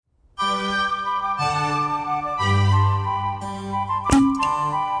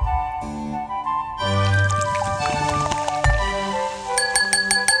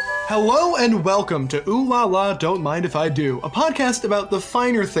Hello and welcome to Ooh La La Don't Mind If I Do, a podcast about the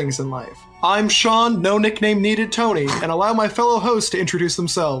finer things in life. I'm Sean, no nickname needed Tony, and allow my fellow hosts to introduce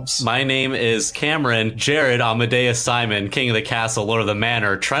themselves. My name is Cameron, Jared Amadeus Simon, King of the Castle, Lord of the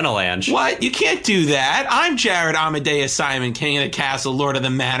Manor, Trenalange. What? You can't do that. I'm Jared Amadeus Simon, King of the Castle, Lord of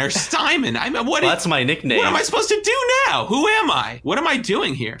the Manor, Simon. That's my nickname. What am I supposed to do now? Who am I? What am I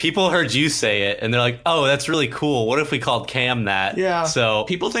doing here? People heard you say it, and they're like, oh, that's really cool. What if we called Cam that? Yeah. So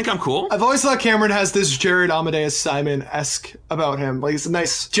People think I'm cool? I've always thought Cameron has this Jared Amadeus Simon-esque about him. Like, it's a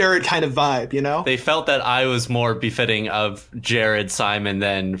nice Jared kind of vibe, you know? they felt that I was more befitting of Jared Simon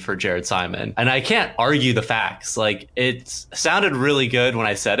than for Jared Simon. And I can't argue the facts. Like, it sounded really good when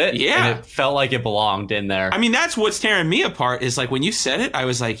I said it. Yeah. And it felt like it belonged in there. I mean, that's what's tearing me apart is like when you said it, I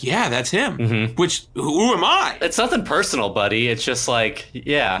was like, yeah, that's him. Mm-hmm. Which, who am I? It's nothing personal, buddy. It's just like,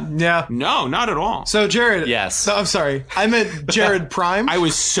 yeah. Yeah. No, not at all. So, Jared. Yes. No, I'm sorry. I meant Jared Prime. I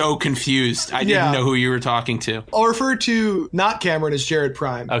was so confused. I didn't know who you were talking to. I'll refer to not Cameron as Jared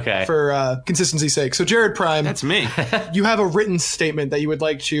Prime. Okay. For consistency's sake. So, Jared Prime. That's me. You have a written statement that you would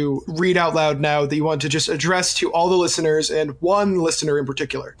like to read out loud now that you want to just address to all the listeners and one listener in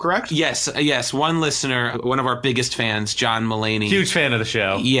particular, correct? Yes. One listener, one of our biggest fans, John Mulaney. Huge fan of the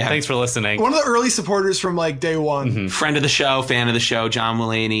show. Yeah. Thanks for listening. One of the early supporters from like day one. Mm-hmm. Friend of the show, fan of the show, John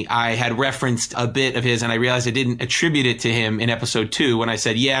Mulaney. I had referenced a bit of his and I realized I didn't attribute it to him in episode 2 when I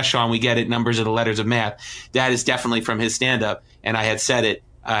said, yeah, Sean, we get it. Numbers are the letters of math. That is definitely from his stand-up. And I had said it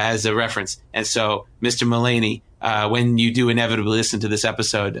as a reference. And so, Mr. Mulaney, when you do inevitably listen to this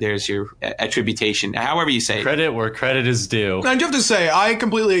episode, there's your attribution, however you say it. Credit where credit is due. I do have to say, I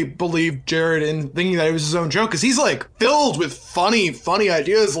completely believe Jared in thinking that it was his own joke, because he's like filled with funny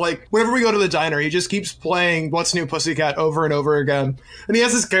ideas. Like whenever we go to the diner, he just keeps playing What's New Pussycat over and over again. And he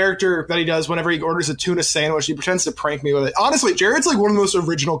has this character that he does whenever he orders a tuna sandwich. He pretends to prank me with it. Honestly, Jared's like one of the most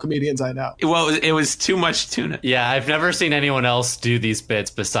original comedians I know. Well, it was too much tuna. Yeah, I've never seen anyone else do these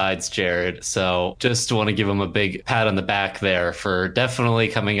bits besides Jared. So just want to give him a big pat on the back there for definitely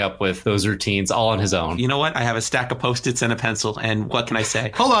coming up with those routines all on his own. You know what? I have a stack of Post-its and a pencil, and what can I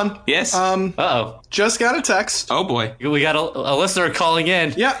say? Hold on. Yes? Uh-oh. Just got a text. Oh, boy. We got a listener calling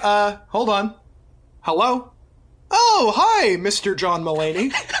in. Yeah, hold on. Hello? Oh, hi, Mr. John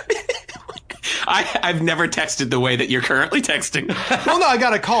Mulaney. I've never texted the way that you're currently texting. Well, no, I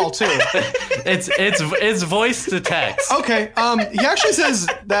got a call, too. It's voice to text. Okay, he actually says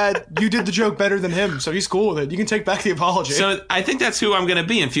that you did the joke better than him, so he's cool with it. You can take back the apology. So I think that's who I'm going to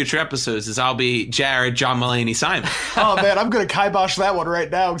be in future episodes, is I'll be Jared John Mulaney Simon. Oh, man, I'm going to kibosh that one right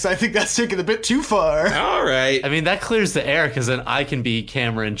now, because I think that's taking a bit too far. All right. I mean, that clears the air, because then I can be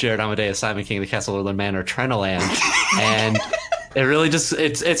Cameron, Jared Amadeus Simon, King of the Castle, Lord of the Manor, Trenaland, and it really just,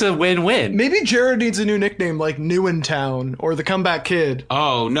 it's a win-win. Maybe Jared needs a new nickname like New in Town or the Comeback Kid.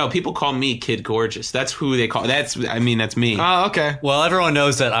 Oh, no, people call me Kid Gorgeous. That's who they call. That's me. Oh, okay. Well, everyone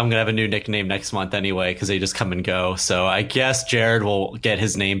knows that I'm going to have a new nickname next month anyway, because they just come and go. So I guess Jared will get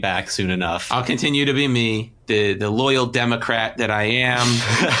his name back soon enough. I'll continue to be me, the loyal Democrat that I am.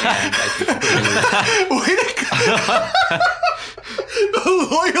 Way to go. The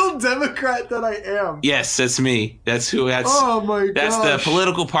loyal Democrat that I am. Yes, that's me. Oh my god. That's the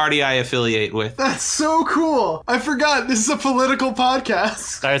political party I affiliate with. That's so cool. I forgot this is a political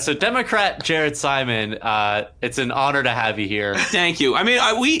podcast. All right, so Democrat Jared Simon, it's an honor to have you here. Thank you. I mean,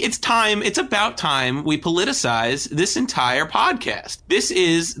 it's about time we politicize this entire podcast. This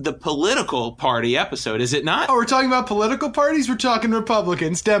is the political party episode, is it not? Oh, we're talking about political parties? We're talking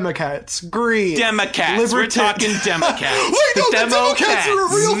Republicans, Democrats, Green. Democrats. We're talking Democrats. Wait, no, the Democrats are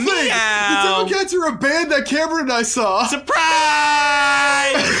a real thing. Meow. The Democrats are a band that Cameron and I saw. Surprise!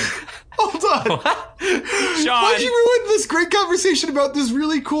 Hold on. Sean. Why'd you ruin this great conversation about this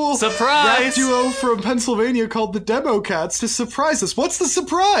really cool Surprise! rap duo from Pennsylvania called the Democats to surprise us? What's the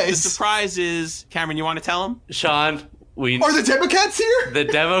surprise? The surprise is, Cameron, you want to tell him? Sean, Are the Democats here? the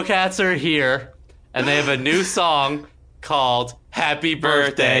Democats are here, and they have a new song called Happy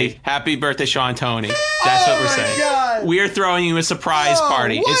Birthday. Happy birthday, Sean Tony. That's what we're saying. God. We're throwing you a surprise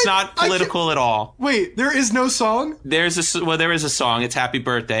party. what? It's not political at all. Wait, there is no song? There is a song. It's Happy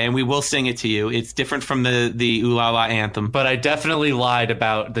Birthday, and we will sing it to you. It's different from the Ooh La La anthem. But I definitely lied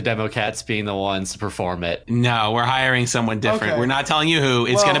about the Democats being the ones to perform it. No, we're hiring someone different. Okay. We're not telling you who.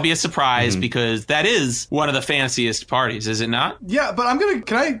 It's Well- going to be a surprise because that is one of the fanciest parties, is it not? Yeah, but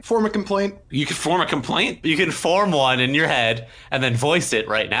can I form a complaint? You could form a complaint. You can form one in your head and then voice it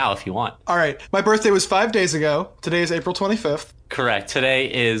right now if you want. All right, my birthday was 5 days ago. Today is April 25th. Correct. Today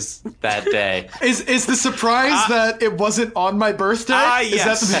is that day. Is the surprise that it wasn't on my birthday? Is that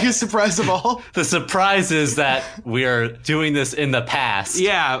Yes. the biggest surprise of all? The surprise is that we are doing this in the past.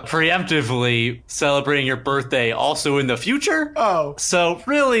 Yeah. Preemptively celebrating your birthday also in the future. Oh. So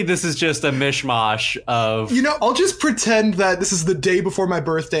really, this is just a mishmash of... You know, I'll just pretend that this is the day before my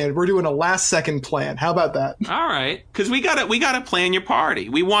birthday and we're doing a last second plan. How about that? All right, because we gotta plan your party.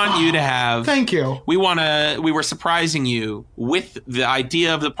 We want you to have. Thank you. We were surprising you with the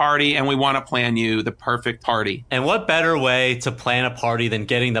idea of the party, and we want to plan you the perfect party. And what better way to plan a party than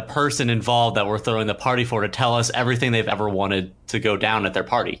getting the person involved that we're throwing the party for to tell us everything they've ever wanted to go down at their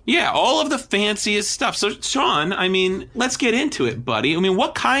party? Yeah, all of the fanciest stuff. So, Sean, I mean, let's get into it, buddy. I mean,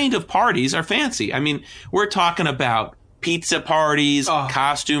 what kind of parties are fancy? I mean, we're talking about pizza parties,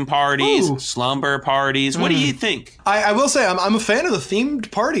 costume parties, Ooh. slumber parties. What do you think? I will say I'm a fan of the themed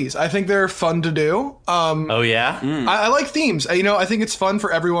parties. I think they're fun to do. Oh, yeah? I like themes. You know, I think it's fun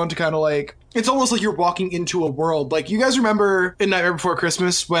for everyone to kind of like. It's almost like you're walking into a world. Like, you guys remember in Nightmare Before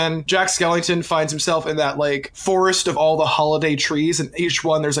Christmas when Jack Skellington finds himself in that, like, forest of all the holiday trees, and each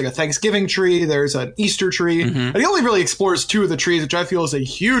one, there's, like, a Thanksgiving tree, there's an Easter tree, and he only really explores 2 of the trees, which I feel is a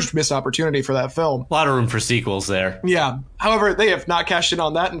huge missed opportunity for that film. A lot of room for sequels there. Yeah. However, they have not cashed in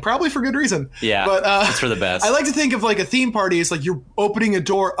on that, and probably for good reason. Yeah, But it's for the best. I like to think of, like, a theme party as, like, you're opening a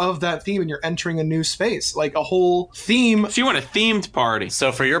door of that theme and you're entering a new space. Like, a whole theme. So you want a themed party?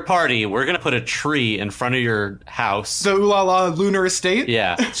 So for your party, we're going to put a tree in front of your house. The Ooh La La Lunar Estate.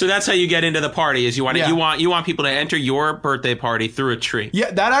 Yeah. So that's how you get into the party. Is you want Yeah. you want people to enter your birthday party through a tree. Yeah,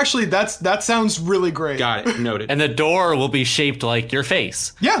 that sounds really great. Got it. Noted. And the door will be shaped like your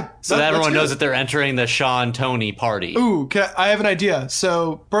face. Yeah. So that everyone that's knows that they're entering the Sean Tony party. good. Ooh, I have an idea.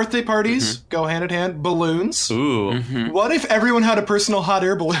 So birthday parties go hand in hand. Balloons. Ooh. What if everyone had a personal hot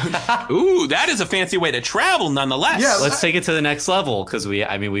air balloon? Ooh, that is a fancy way to travel, nonetheless. Yeah. Let's take it to the next level because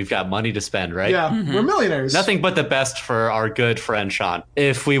we've got money to spend, right? Yeah, we're millionaires. Nothing but the best for our good friend Sean.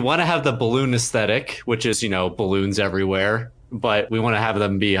 If we want to have the balloon aesthetic, which is, balloons everywhere, but we want to have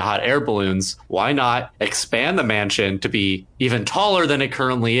them be hot air balloons, why not expand the mansion to be even taller than it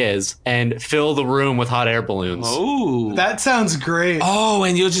currently is and fill the room with hot air balloons? Oh. That sounds great. Oh,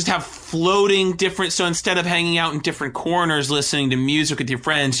 and you'll just have floating different. So instead of hanging out in different corners listening to music with your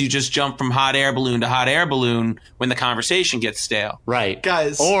friends, you just jump from hot air balloon to hot air balloon when the conversation gets stale. Right.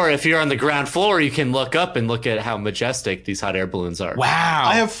 Guys. Or if you're on the ground floor, you can look up and look at how majestic these hot air balloons are. Wow.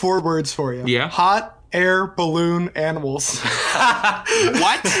 I have 4 words for you. Yeah? Hot air balloon animals.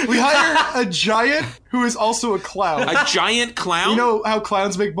 What? We hire a giant who is also a clown. A giant clown? You know how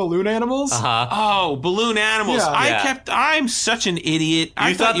clowns make balloon animals? Uh-huh. Oh, balloon animals. Yeah. I'm such an idiot. I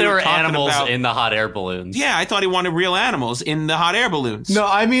You thought there you were talking animals about- in the hot air balloons. Yeah, I thought he wanted real animals in the hot air balloons. No,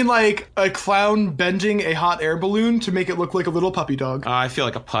 I mean like a clown bending a hot air balloon to make it look like a little puppy dog. I feel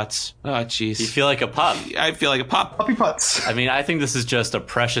like a putz. Oh, jeez. You feel like a pup. I feel like a pup. Puppy putts. I mean, I think this is just a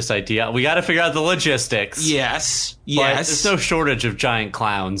precious idea. We got to figure out the logistics. Yes. But Yes. there's no shortage of giant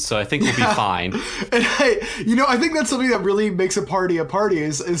clowns, so I think we'll be fine. And I think that's something that really makes a party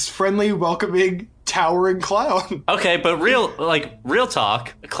is friendly, welcoming, towering clown. Okay, but real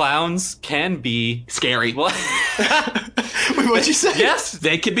talk, clowns can be Scary. well, Wait, what'd you say? yes,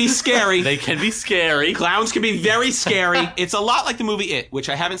 They could be scary. they can be scary. Clowns can be very scary. It's a lot like the movie It, which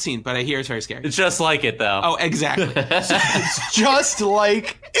I haven't seen, but I hear it's very scary. It's just like it though. Oh, exactly. Just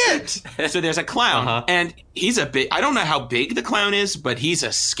like it. So there's a clown, and he's a big. I don't know how big the clown is, but he's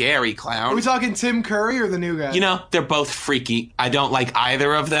a scary Are clown. we talking Tim Curry or the new guy? You know, they're both freaky. I don't like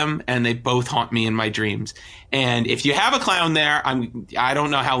either of them, and they both haunt me in my dreams. And if you have a clown there, I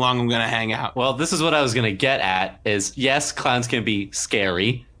don't know how long I'm going to hang out. Well, this is what I was going to get at is yes, clowns can be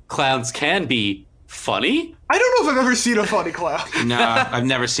scary. Clowns can be funny. I don't know if I've ever seen a funny clown. No, I've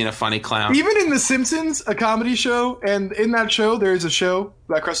never seen a funny clown. Even in The Simpsons, a comedy show, and in that show, there's a show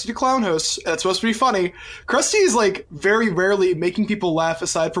that Krusty the Clown hosts that's supposed to be funny. Krusty is like very rarely making people laugh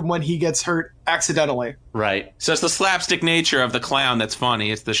aside from when he gets hurt accidentally. Right. So it's the slapstick nature of the clown that's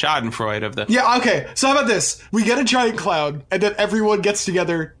funny. It's the Schadenfreude of the... Yeah, okay. So how about this? We get a giant clown, and then everyone gets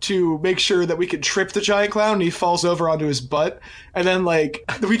together to make sure that we can trip the giant clown, and he falls over onto his butt. And then,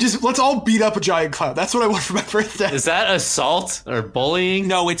 let's all beat up a giant clown. That's what I want for my birthday. Is that assault or bullying?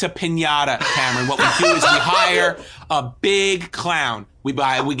 No, it's a piñata, Cameron. What we do is we hire a big clown. We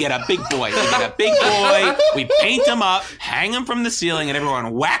get a big boy. We get a big boy. We paint him up, hang him from the ceiling, and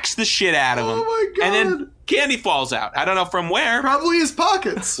everyone whacks the shit out of him. Oh my God. And then candy falls out. I don't know from where. Probably his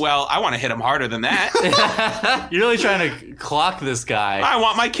pockets. Well, I want to hit him harder than that. You're really trying to clock this guy. I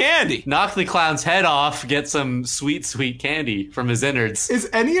want my candy. Knock the clown's head off, get some sweet, sweet candy from his innards. Is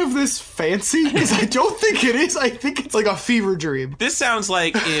any of this fancy? Because I don't think it is. I think it's like a fever dream. This sounds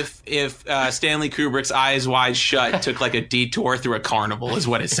like if Stanley Kubrick's Eyes Wide Shut took like a detour through a carnival is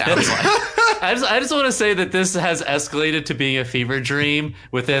what it sounds like. I just want to say that this has escalated to being a fever dream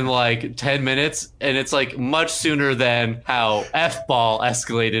within like 10 minutes, and it's like much sooner than how F-Ball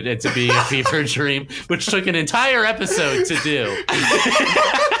escalated into being a fever dream, which took an entire episode to do.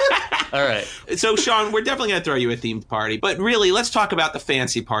 All right. So, Sean, we're definitely going to throw you a themed party, but really, let's talk about the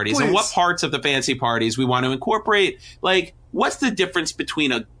fancy parties and what parts of the fancy parties we want to incorporate. Like, what's the difference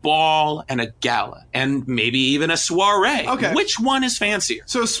between a ball and a gala, and maybe even a soiree? Okay. Which one is fancier?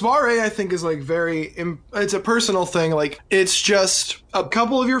 So soiree, I think, is like it's a personal thing. Like, it's just a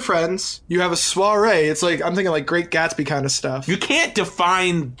couple of your friends. You have a soiree. It's like, I'm thinking like Great Gatsby kind of stuff. You can't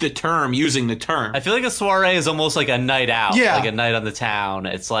define the term using the term. I feel like a soiree is almost like a night out, Yeah. like a night on the town.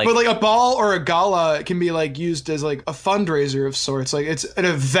 It's like, But like a ball or a gala can be like used as like a fundraiser of sorts. Like, it's an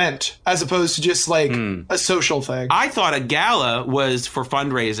event as opposed to just like a social thing. I thought a gala was for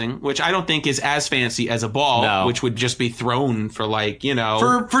fundraising, which I don't think is as fancy as a ball, No. which would just be thrown for like, you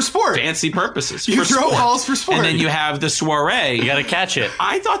know, For sport. fancy purposes. You for throw sport. balls for sport. And then you have the soiree. you gotta catch it.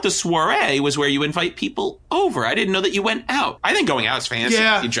 I thought the soiree was where you invite people over. I didn't know that you went out. I think going out is fancy.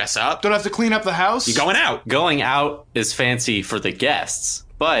 Yeah. You dress up. Don't have to clean up the house. You're going out. Going out is fancy for the guests.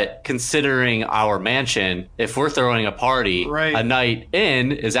 But considering our mansion, if we're throwing a party, Right. a night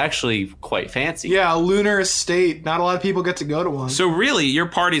in is actually quite fancy. Yeah, a lunar estate. Not a lot of people get to go to one. So really, your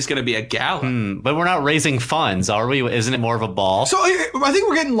party's going to be a gala. But we're not raising funds, are we? Isn't it more of a ball? So I think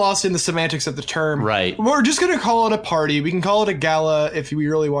we're getting lost in the semantics of the term. Right. We're just going to call it a party. We can call it a gala if we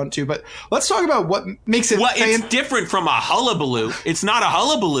really want to, but let's talk about what makes it Well, it's different from a hullabaloo. It's not a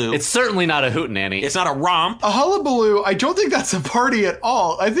hullabaloo. It's certainly not a hootenanny. It's not a romp. a hullabaloo. I don't think that's a party at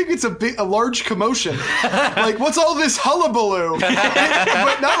all. I think it's a large commotion. Like, what's all this hullabaloo?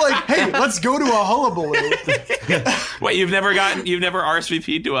 But not like, hey, let's go to a hullabaloo. Wait, you've never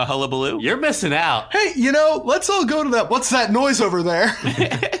RSVP'd to a hullabaloo? You're missing out. Hey, let's all go to that. What's that noise over there?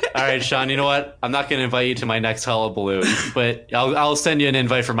 All right, Sean, you know what? I'm not going to invite you to my next hullabaloo, but I'll send you an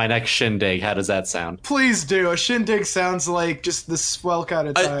invite for my next shindig. How does that sound? Please do. A shindig sounds like just the swell kind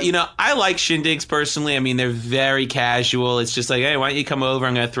of time. I like shindigs personally. I mean, they're very casual. It's just like, hey, why don't you come over?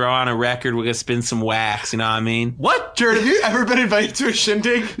 I'm going to throw on a record. We're going to spin some wax. You know what I mean? What? Jared, have you ever been invited to a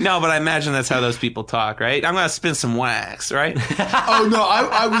shindig? No, but I imagine that's how those people talk, right? I'm going to spin some wax, right? Oh, no,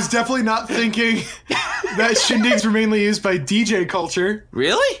 I was definitely not thinking that shindigs were mainly used by DJ culture.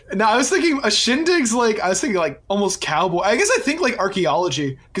 Really? No, I was thinking a shindig's like, almost cowboy. I guess I think like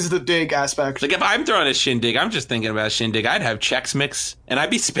archaeology because of the dig aspect. Like if I'm throwing a shindig, I'm just thinking about a shindig. I'd have Chex Mix and I'd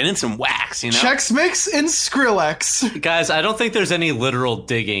be spinning some wax, you know? Chex Mix and Skrillex. Guys, I don't think there's any literal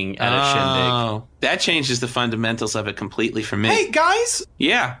digging at a shindig. Oh, that changes the fundamentals of it completely for me. Hey, guys,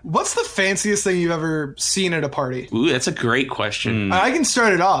 Yeah. what's the fanciest thing you've ever seen at a party? Ooh, that's a great question. I can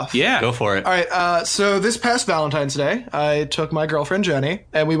start it off. Yeah. Go for it. All right, so this past Valentine's Day, I took my girlfriend Jenny,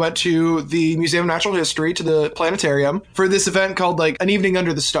 and we went to the Museum of Natural History, to the planetarium, for this event called, like, An Evening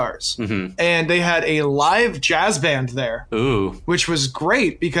Under the Stars. Mm-hmm. And they had a live jazz band there, Ooh. which was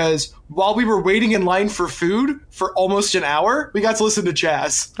great because while we were waiting in line for food for almost an hour, we got to listen to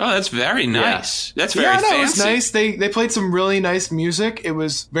jazz. Oh, that's very nice. That's very Yeah, no, fancy. it was nice. They played some really nice music. It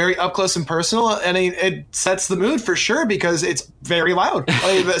was very up close and personal, and it sets the mood for sure because it's very loud.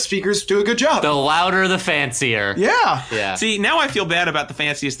 Like, the speakers do a good job. The louder, the fancier. Yeah. Yeah. See, now I feel bad about the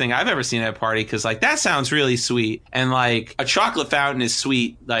fanciest thing I've ever seen at a party because, like, that sounds really sweet. And, like, a chocolate fountain is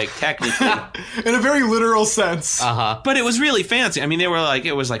sweet, like, technically. In a very literal sense. Uh-huh. But it was really fancy. I mean, it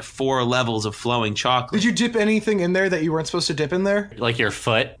was like 4 levels of flowing chocolate. Did you dip anything in there that you weren't supposed to dip in there? Like your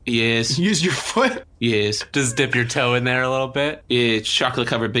foot. Yes. Use your foot? Yes. Just dip your toe in there a little bit. It's chocolate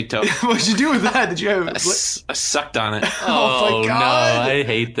covered big toe. What'd you do with that? Did you have... I sucked on it. Oh my God. No, I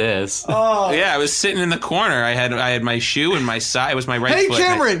hate this. Oh. Yeah, I was sitting in the corner. I had my shoe and my side. It was my right Hey, foot. and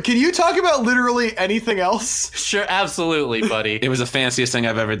Cameron, can you talk about literally anything else? Sure, absolutely, buddy. It was the fanciest thing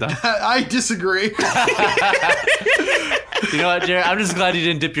I've ever done. I disagree. You know what, Jared? I'm just glad you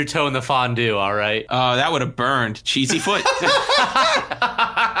didn't dip your toe in the fondue, all right? Oh, that would have burned. Cheesy foot.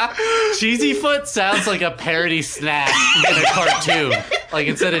 Cheesy foot sounds like a parody snack in a cartoon. Like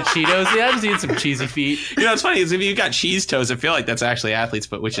instead of Cheetos, yeah, I just eat some cheesy feet. You know, it's funny is if you got cheese toes, I feel like that's actually athlete's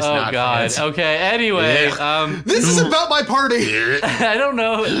foot, which is Oh not. God. fancy. Okay. Anyway, This is about my party. I don't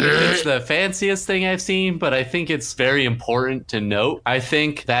know if it's the fanciest thing I've seen, but I think it's very important to note. I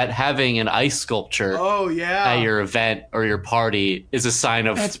think that having an ice sculpture Oh yeah. at your event or your party is a sign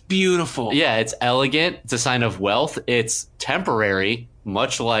of That's beautiful. yeah, it's elegant. It's a sign of wealth. It's temporary,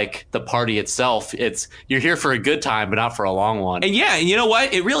 much like the party itself. It's you're here for a good time, but not for a long one. And yeah, and you know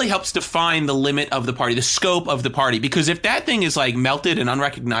what? It really helps define the limit of the party, the scope of the party. Because if that thing is like melted and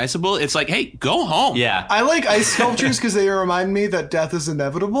unrecognizable, it's like, hey, go home. Yeah, I like ice sculptures because they remind me that death is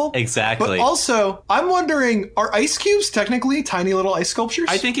inevitable. exactly. But also, I'm wondering, are ice cubes technically tiny little ice sculptures?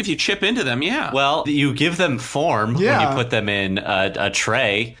 I think if you chip into them, yeah. Well, you give them form when Yeah. you put them in a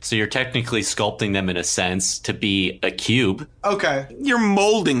tray, so you're technically sculpting them in a sense to be a cube. Okay. You're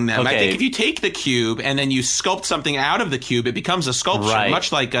molding them. I Okay. think if you take the cube and then you sculpt something out of the cube, it becomes a sculpture, Right.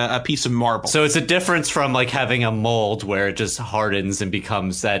 much like a piece of marble. So it's a difference from like having a mold where it just hardens and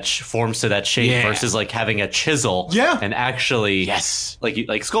becomes that forms to that shape Yeah. versus like having a chisel Yeah. and actually yes. like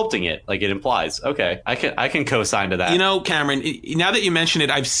sculpting it like it implies. Okay, I can co-sign to that. You know, Cameron, now that you mention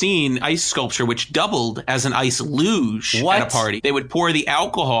it, I've seen ice sculpture which doubled as an ice luge What? at a party. They would pour the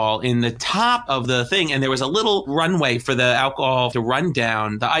alcohol in the top of the thing, and there was a little runway for the alcohol to run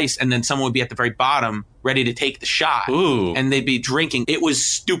down the ice, and then someone would be at the very bottom ready to take the shot. Ooh. And they'd be drinking. It was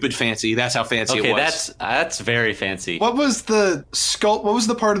stupid fancy. That's how fancy Okay, it was. that's very fancy. What was the What was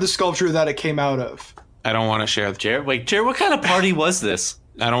the part of the sculpture that it came out of? I don't want to share. Jared, what kind of party was this?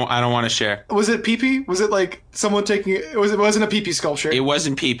 I don't want to share. Was it pee-pee? Was it like someone taking it? It wasn't a pee-pee sculpture. It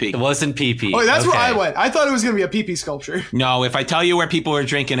wasn't pee-pee. It wasn't pee-pee. Oh, that's where Okay. I went. I thought it was going to be a pee-pee sculpture. No, if I tell you where people are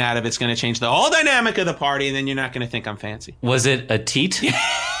drinking out of, it's going to change the whole dynamic of the party, and then you're not going to think I'm fancy. Was it a teat?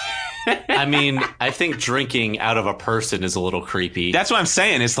 I mean, I think drinking out of a person is a little creepy. That's what I'm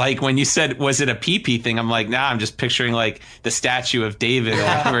saying. It's like when you said, was it a pee-pee thing? I'm like, nah, I'm just picturing like the statue of David or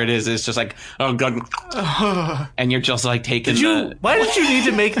whatever it is. It's just like, oh, God. And you're just like taking Why did you need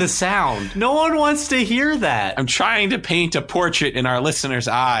to make the sound? No one wants to hear that. I'm trying to paint a portrait in our listeners'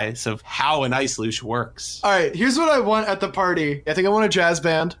 eyes of how an ice luge works. All right, here's what I want at the party. I think I want a jazz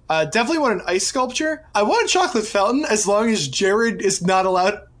band. Definitely want an ice sculpture. I want a chocolate fountain as long as Jared is not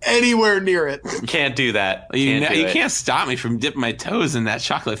allowed anywhere near it. Can't do that. You Can't do it. can't stop me from dipping my toes in that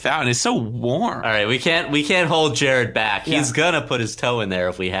chocolate fountain. It's so warm. All right, we can't hold Jared back. Yeah. He's gonna put his toe in there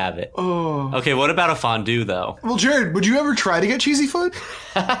if we have it. Oh. Okay, what about a fondue though? Well, Jared, would you ever try to get cheesy foot?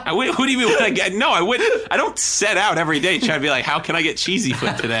 Who do you mean would I get? No, I wouldn't. I don't set out every day trying to be like, how can I get cheesy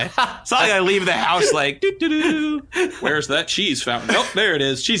foot today? It's not like I leave the house like, doo-doo-doo. Where's that cheese fountain? Nope, there it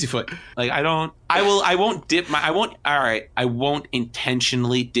is, cheesy foot. Like I won't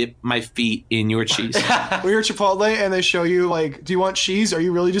intentionally dip my feet in your cheese. When you're at Chipotle and they show you, like, do you want cheese? Are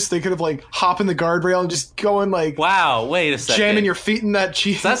you really just thinking of, like, hopping the guardrail and just going, like, Wow, wait a second. jamming your feet in that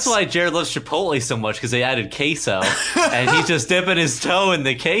cheese? That's why Jared loves Chipotle so much, because they added queso, and he's just dipping his toe in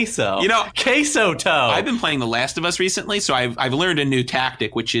the queso. You know, queso toe. I've been playing The Last of Us recently, so I've learned a new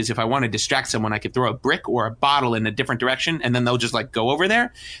tactic, which is if I want to distract someone, I could throw a brick or a bottle in a different direction, and then they'll just like go over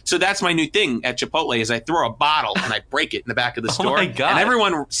there. So that's my new thing at Chipotle is I throw a bottle and I break it in the back of the store, my God. and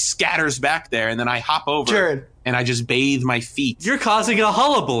everyone scatters back there, and then I hop over. Jared. And I just bathe my feet. You're causing a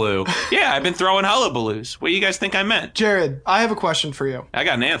hullabaloo. Yeah, I've been throwing hullabaloos. What do you guys think I meant? Jared, I have a question for you. I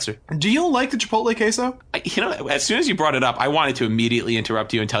got an answer. Do you like the Chipotle queso? As soon as you brought it up, I wanted to immediately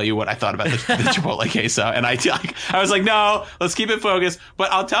interrupt you and tell you what I thought about the Chipotle queso. And I was like, no, let's keep it focused.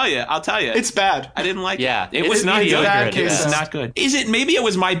 But I'll tell you. It's bad. I didn't like Yeah, it. It was not mediocre good. bad at It queso. was not good. Is it? Maybe it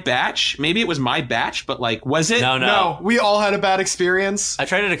was my batch. But like, was it? No. No, we all had a bad experience. I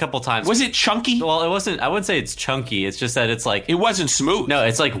tried it a couple times. Was it chunky? Well, it wasn't. I wouldn't say it's chunky. It's just that it's like It wasn't smooth. no,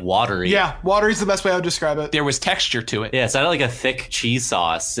 it's like watery. Yeah, watery's the best way I would describe it. There was texture to it. Yeah, it's not like a thick cheese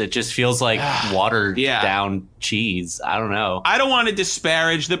sauce. It just feels like watered Yeah. down cheese. I don't know. I don't want to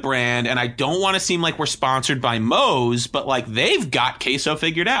disparage the brand, and I don't want to seem like we're sponsored by Moe's, but like they've got queso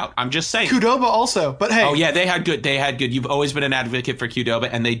figured out. I'm just saying. Qdoba also, but hey. Oh yeah, they had good. You've always been an advocate for Qdoba,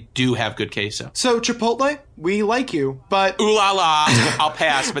 and they do have good queso. So Chipotle, we like you, but Ooh la la, I'll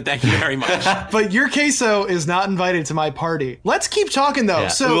pass, but thank you very much. your queso is not invited to my party. Let's keep talking though. Yeah.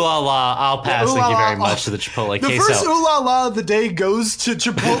 So ooh la la, I'll pass. ooh Thank la you la, very much to the Chipotle the queso. first ooh la la of the day goes to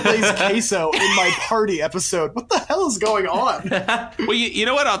Chipotle's queso in my party episode. What the hell hell is going on? Well, you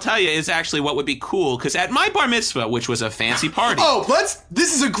know what I'll tell you is actually what would be cool, because at my bar mitzvah, which was a fancy party. Oh,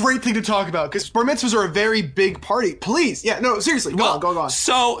 this is a great thing to talk about, because bar mitzvahs are a very big party. Please. Yeah, no, seriously. Go on.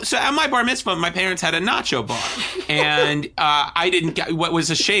 So at my bar mitzvah, my parents had a nacho bar. And I didn't get, what was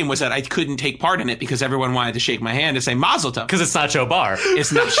a shame was that I couldn't take part in it because everyone wanted to shake my hand and say Mazel Tov. Because it's Nacho Bar.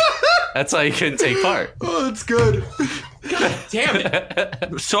 It's not. That's why you couldn't take part. Oh, that's good. God damn it.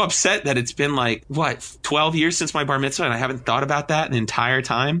 I'm so upset that it's been 12 years since my bar mitzvah and I haven't thought about that an entire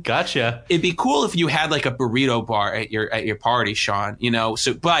time. Gotcha. It'd be cool if you had a burrito bar at your party, Sean,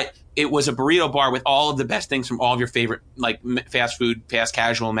 but it was a burrito bar with all of the best things from all of your favorite fast food, fast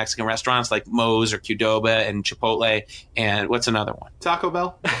casual Mexican restaurants like Moe's or Qdoba and Chipotle. And what's another one? Taco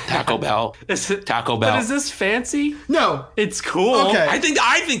Bell. Taco Bell. Taco Bell. But is this fancy? No. It's cool. Okay. I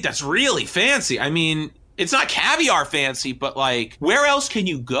think that's really fancy. I mean, it's not caviar fancy, but where else can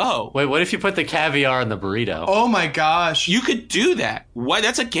you go? Wait, what if you put the caviar in the burrito? Oh my gosh. You could do that. Why?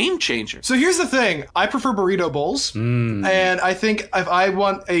 That's a game changer. So here's the thing. I prefer burrito bowls. And I think if I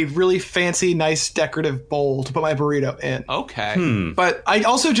want a really fancy, nice, decorative bowl to put my burrito in. Okay. But I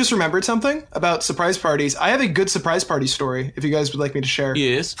also just remembered something about surprise parties. I have a good surprise party story if you guys would like me to share.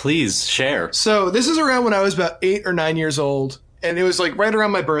 Yes. Please share. So this is around when I was about 8 or 9 years old. And it was right around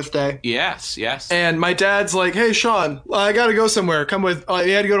my birthday. Yes. And my dad's like, hey, Sean, I got to go somewhere. Come with.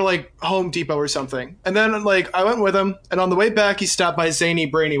 He had to go to Home Depot or something. And then I went with him. And on the way back, he stopped by Zany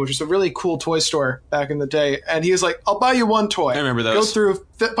Brainy, which was a really cool toy store back in the day. And he was like, I'll buy you one toy. I remember those. Go through,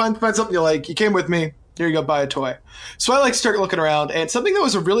 find something you like. You came with me. Here you go, buy a toy. So I start looking around. And something that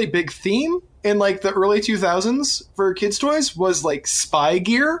was a really big theme in the early 2000s for kids' toys was spy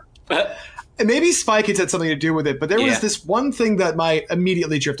gear. And maybe Spy Kids had something to do with it, but there was this one thing that I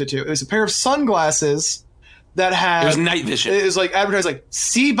immediately drifted to. It was a pair of sunglasses that had... It was night vision. It was advertised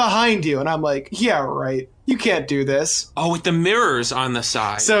see behind you. And I'm like, yeah, right. You can't do this. Oh, with the mirrors on the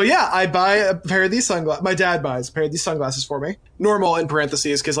side. So yeah, I buy a pair of these sunglasses. My dad buys a pair of these sunglasses for me. Normal in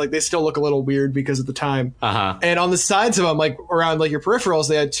parentheses, because they still look a little weird because of the time. Uh-huh. And on the sides of them, around your peripherals,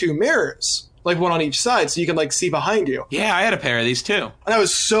 they had 2 mirrors. One on each side, so you can see behind you. Yeah, I had a pair of these too. And I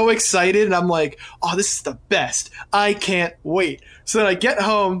was so excited, and I'm like, oh, this is the best. I can't wait. So then I get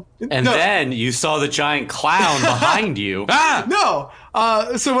home. And then you saw the giant clown behind you. Ah! No.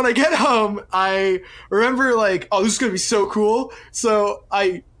 So when I get home, I remember oh, this is going to be so cool. So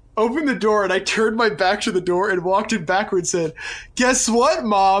I opened the door, and I turned my back to the door and walked in backwards and said, guess what,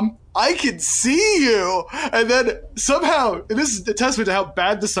 Mom? I can see you. And then somehow, and this is a testament to how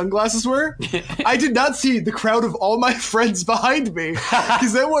bad the sunglasses were, I did not see the crowd of all my friends behind me.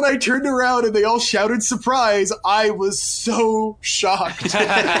 Because then when I turned around and they all shouted surprise, I was so shocked.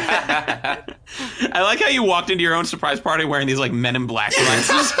 I like how you walked into your own surprise party wearing these Men in Black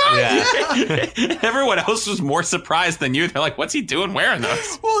glasses. Yeah. Everyone else was more surprised than you. They're like, what's he doing wearing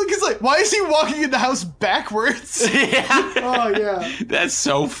those? Well, because why is he walking in the house backwards? Yeah. Oh, yeah. That's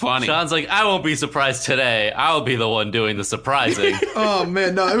so funny. Sean's like, I won't be surprised today. I'll be the one doing the surprising. Oh,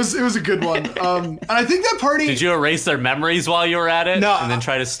 man. No, it was a good one. And I think that party... Did you erase their memories while you were at it? No. And then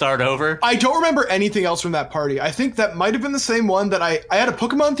try to start over? I don't remember anything else from that party. I think that might have been the same one that I had a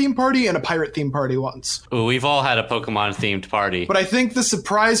Pokemon themed party and a pirate themed party once. Ooh, we've all had a Pokemon themed party. But I think the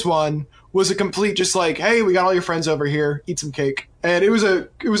surprise one was a complete hey, we got all your friends over here, eat some cake. And it was a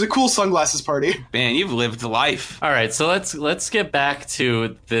cool sunglasses party. Man, you've lived life. All right, so let's get back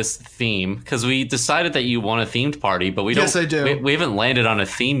to this theme, because we decided that you want a themed party, but we don't. Yes, I do. We haven't landed on a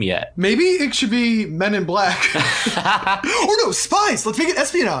theme yet. Maybe it should be Men in Black. Or no, spies. Let's make it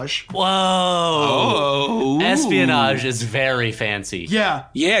espionage. Whoa! Oh, Espionage is very fancy. Yeah.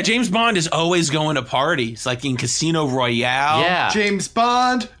 Yeah, James Bond is always going to parties, like in Casino Royale. Yeah. James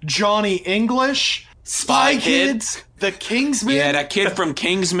Bond, Johnny English, Spy Kids, The Kingsman. Yeah, that kid from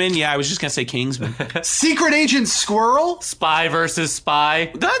Kingsman. Yeah, I was just going to say Kingsman. Secret Agent Squirrel. Spy versus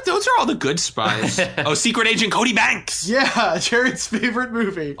spy. Those are all the good spies. Oh, Secret Agent Cody Banks. Yeah, Jared's favorite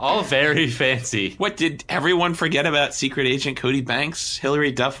movie. All very fancy. What, did everyone forget about Secret Agent Cody Banks?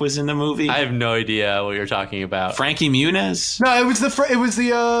 Hilary Duff was in the movie. I have no idea what you're talking about. Frankie Muniz. No, it was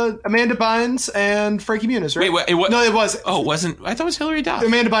the Amanda Bynes and Frankie Muniz, right? Wait, what? No, it was. Oh, it wasn't. I thought it was Hilary Duff.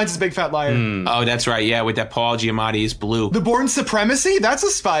 Amanda Bynes is a big fat liar. Oh, that's right. Yeah, with that Paul Giamatti's Blue. The Bourne Supremacy? That's a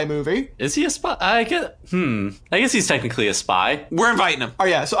spy movie. Is he a spy? I guess he's technically a spy. We're inviting him. Oh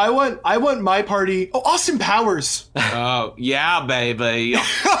yeah, so I want my party. Oh, Austin Powers. Oh, yeah, baby.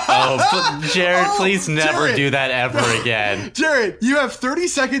 Jared, please never Jared. do that ever again. Jared, you have 30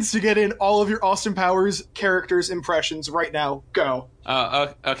 seconds to get in all of your Austin Powers characters impressions right now. Go.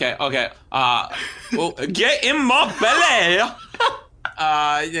 Okay. Well, get in my belly.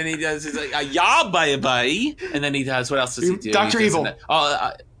 Then he does his yeah, bye. And then he does, what else does he do? Dr. He does Evil.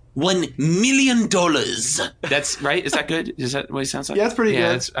 $1 million. That's right. Is that good? Is that what he sounds like? Yeah, it's pretty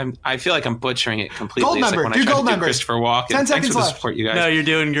good. I feel like I'm butchering it completely. Gold It's member. Like when Do I tried gold to do member. Christopher Walken. 10 Thanks seconds for the left. support, you guys. No, you're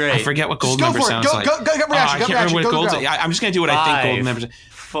doing great. I forget what gold Just go member for it. sounds Go, like. go, gut reaction. I Gut can't remember reaction. what Go, gold. go, go. I'm just gonna do what I think gold Five, members.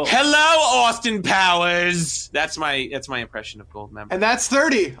 four- Hello, Austin Powers. That's my impression of gold member. And that's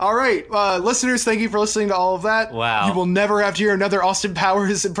 30. All right. Listeners, thank you for listening to all of that. Wow. You will never have to hear another Austin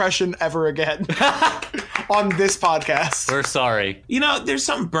Powers impression ever again on this podcast. We're sorry. You know, there's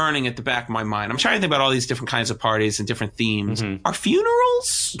something burning at the back of my mind. I'm trying to think about all these different kinds of parties and different themes. Are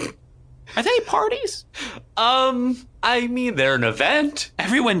funerals? Are they parties? I mean, they're an event.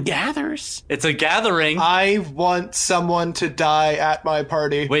 Everyone gathers. It's a gathering. I want someone to die at my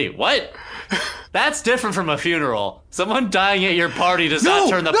party. Wait, what? That's different from a funeral. Someone dying at your party does No, not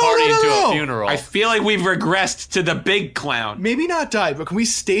turn the no, party no, no, into no. a funeral. I feel like we've regressed to the big clown. Maybe not die, but can we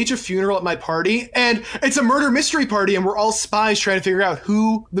stage a funeral at my party? And it's a murder mystery party, and we're all spies trying to figure out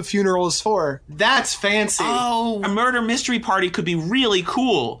who the funeral is for. That's fancy. Oh, a murder mystery party could be really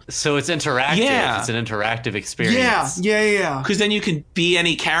cool. So it's interactive. Yeah. It's an interactive yeah, experience. yeah. Because then you can be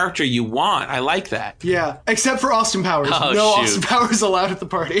any character you want. I like that. Yeah, except for Austin Powers. Oh, no shoot. Austin Powers allowed at the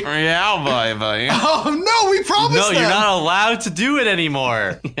party. Yeah, baby. Oh, no, we promised No, you're them. not allowed to do it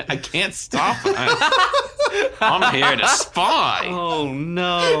anymore. I can't stop it. I'm here to spy. Oh,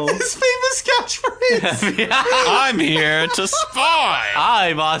 no. His famous catchphrase. I'm here to spy.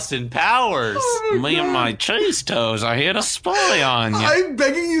 I'm Austin Powers. Me and my cheese toes are here to spy on you. I'm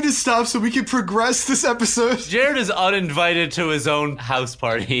begging you to stop so we can progress this episode. Jared is uninvited to his own house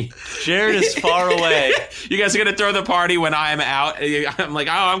party. Jared is far away. You guys are going to throw the party when I'm out. I'm like,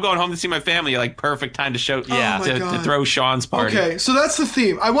 oh, I'm going home to see my family. You're like, perfect time to show. Yeah. Oh my to God. throw Sean's party. Okay, so that's the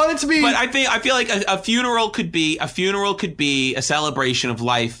theme. I want it to be. But I feel like a funeral could be a celebration of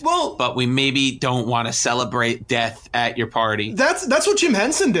life. Well- but we maybe don't want to celebrate death at your party. That's what Jim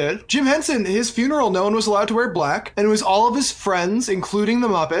Henson did. Jim Henson, his funeral, no one was allowed to wear black, and it was all of his friends, including the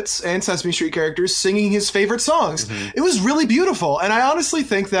Muppets and Sesame Street characters, singing his favorite songs. It was really beautiful, and I honestly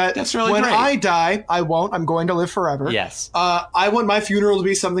think that That's really when great. I die, I won't. I'm going to live forever. Yes. I want my funeral to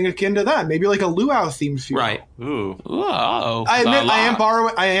be something akin to that, maybe like a luau themed funeral. Right. Ooh. Whoa. I admit La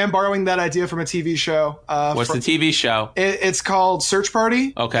la. I am borrowing that idea from a TV show. What's the TV show? It's called Search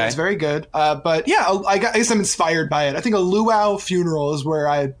Party. Okay. It's very good. But yeah, I guess I'm inspired by it. I think a luau funeral is where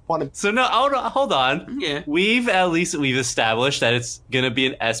I want to. So no, hold on. Yeah. We've established that it's gonna be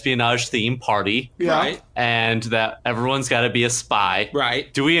an espionage themed party, Yeah. Right. and that everyone's got to be a spy.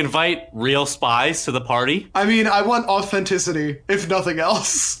 Right. Do we invite real spies to the party? I mean, I want authenticity, if nothing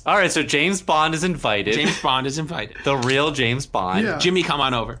else. All right, so James Bond is invited. James Bond is invited. The real James Bond. Yeah. Jimmy, come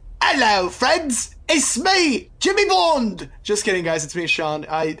on over. Hello, friends. It's me, Jimmy Bond. Just kidding, guys. It's me, Sean.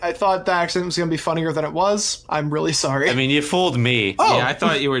 I thought the accent was going to be funnier than it was. I'm really sorry. I mean, you fooled me. oh, Yeah, I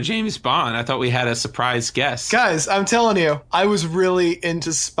thought you were James Bond. I thought we had a surprise guest. guys, I'm telling you, I was really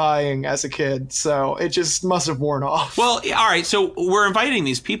into spying as a kid, so it just must have worn off. Well, all right. So we're inviting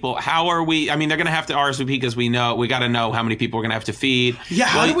these people. How are we? I mean, they're going to have to RSVP because we got to know how many people we're going to have to feed. yeah,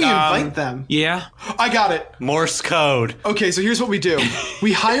 how do we invite them? Yeah. I got it. Morse code. Okay, so here's what we do.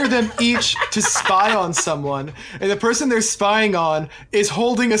 We hire them each to spy on someone, and the person they're spying on is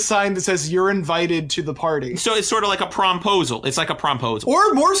holding a sign that says, "You're invited to the party." So it's sort of like a promposal. It's like a promposal.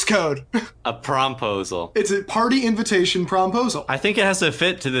 Or Morse code. A promposal. It's a party invitation promposal. I think it has to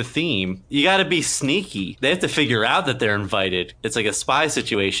fit to the theme. You got to be sneaky. They have to figure out that they're invited. It's like a spy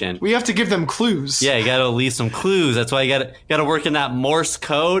situation. We have to give them clues. Yeah, you got to leave some clues. That's why you got to work in that Morse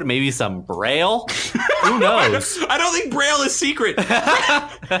code. Maybe some Braille. Who knows? I don't think Braille is secret.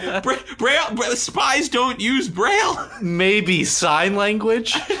 Braille spies don't use Braille. Maybe sign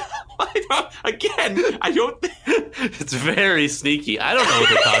language. I don't. It's very sneaky. I don't know what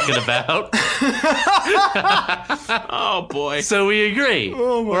they're talking about. Oh boy. So we agree.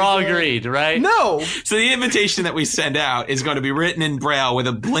 Oh my We're all God. agreed, right? No. So the invitation that we send out is going to be written in Braille with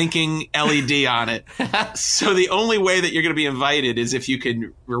a blinking LED on it. So the only way that you're going to be invited is if you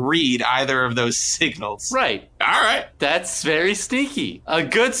can read either of those signals. Right. All right. That's very sneaky. A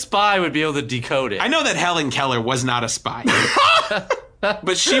good spy would be able to decode it. I know that Helen Keller was not a spy.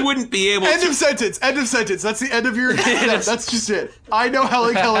 But she wouldn't be able End to. of sentence. End of sentence. That's the end of your. That's just it. I know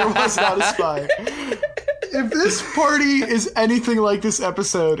Helen Keller was not a spy. If this party is anything like this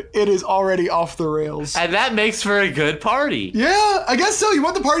episode, it is already off the rails. And that makes for a good party. Yeah, I guess so. You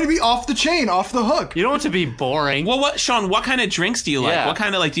want the party to be off the chain, off the hook. You don't want to be boring. Well, Sean, what kind of drinks do you like? Yeah. What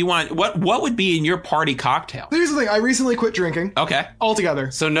kind of, like, do you want, what would be in your party cocktail? Here's the thing. I recently quit drinking Okay.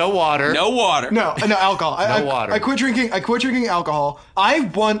 altogether. So no water. No water. No alcohol. No water. I quit drinking alcohol. I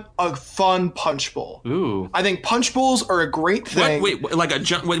want a fun punch bowl. Ooh. I think punch bowls are a great thing. Wait, like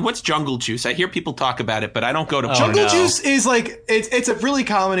what's jungle juice? I hear people talk about it, but I don't go to Jungle no. juice is like it's a really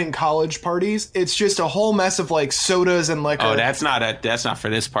common in college parties. It's just a whole mess of like sodas and liquor. Oh, that's not for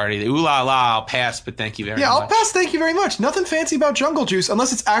this party. The ooh la la, I'll pass, but thank you very much. Yeah, I'll pass. Thank you very much. Nothing fancy about jungle juice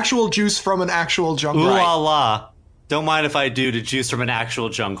unless it's actual juice from an actual jungle. Ooh la la. Don't mind if I do to juice from an actual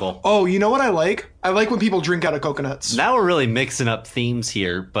jungle. Oh, you know what I like? I like when people drink out of coconuts. Now we're really mixing up themes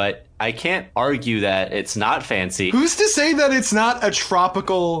here, but I can't argue that it's not fancy. Who's to say that it's not a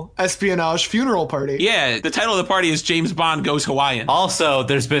tropical espionage funeral party? Yeah, the title of the party is James Bond Goes Hawaiian. Also,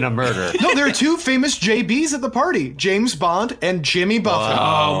 there's been a murder. No, there are two famous JBs at the party: James Bond and Jimmy Buffett.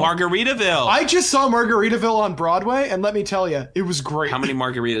 Oh, Margaritaville. I just saw Margaritaville on Broadway, and let me tell you, it was great. How many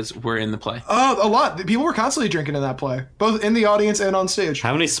margaritas were in the play? A lot. People were constantly drinking in that play, both in the audience and on stage.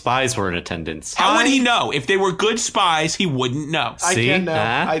 How many spies were in attendance? How would he know? If they were good spies, he wouldn't know. I See? can't know.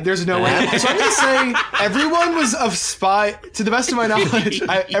 Huh? There's no way. So I'm going to say everyone was a spy. To the best of my knowledge,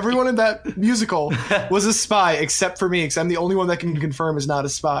 everyone in that musical was a spy except for me, because I'm the only one that can confirm is not a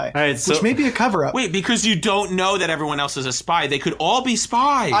spy. All right, so- which may be a cover-up. Wait, because you don't know that everyone else is a spy. They could all be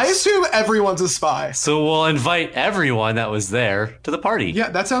spies. I assume everyone's a spy. So we'll invite everyone that was there to the party. Yeah,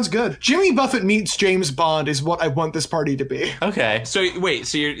 that sounds good. Jimmy Buffett meets James Bond is what I want this party to be. Okay. So wait,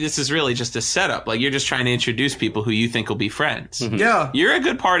 this is really just a setup. Like, you're just trying to introduce people who you think will be friends. Yeah. You're a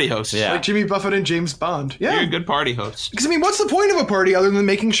good party host. Yeah. Like Jimmy Buffett and James Bond. You're Yeah. a good party host. Because, I mean, what's the point of a party other than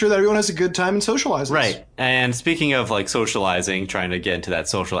making sure that everyone has a good time and socializes? Right. And speaking of like socializing, trying to get into that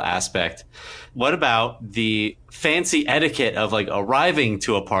social aspect, what about the fancy etiquette of like arriving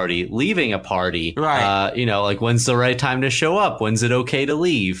to a party, leaving a party? Right. Like when's the right time to show up? When's it okay to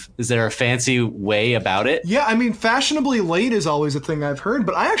leave? Is there a fancy way about it? Yeah, I mean, fashionably late is always a thing I've heard,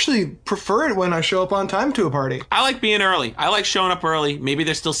 but I actually prefer it when I show up on time to a party. I like being early. I like showing up early. Maybe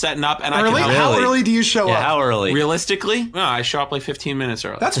they're still setting up, and I Early? can help. How Really? early do you show Yeah, up? how early? Realistically, no, I show up like 15 minutes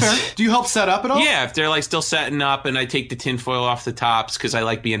early. That's fair. Do you help set up at all? Yeah, if they're like still setting up, and I take the tinfoil off the tops because I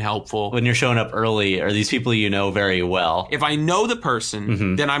like being helpful. When you're showing up early, are these people you know very well? If I know the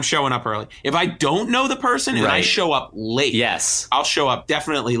person, then I'm showing up early. If I don't know the person and I Right. show up late, Yes. I'll show up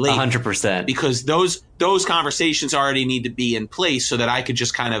definitely late 100%. because those conversations already need to be in place so that I could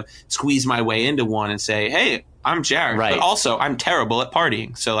just kind of squeeze my way into one and say, "Hey, I'm Jared, Right. but also I'm terrible at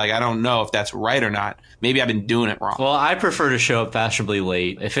partying." So like I don't know if that's right or not. Maybe I've been doing it wrong. Well, I prefer to show up fashionably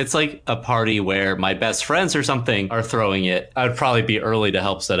late. If it's like a party where my best friends or something are throwing it, I'd probably be early to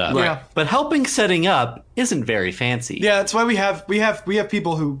help set up. Yeah. But helping setting up isn't very fancy. Yeah, that's why we have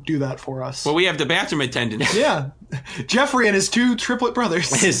people who do that for us. Well, we have the bathroom attendants. Yeah. Jeffrey and his two triplet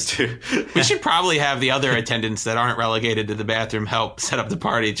brothers. Is too. We should probably have the other attendants that aren't relegated to the bathroom help set up the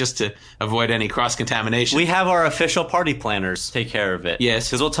party just to avoid any cross-contamination. We have our official party planners take care of it. Yes.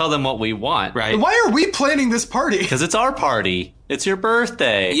 Because we'll tell them what we want. Right. Why are we planning this party? Because it's our party. It's your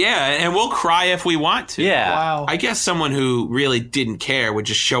birthday. Yeah, and we'll cry if we want to. Yeah. Wow. I guess someone who really didn't care would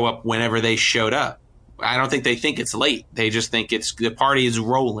just show up whenever they showed up. I don't think they think it's late. They just think the party is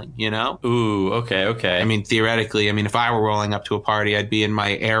rolling, you know? Ooh, okay. I mean, theoretically, if I were rolling up to a party, I'd be in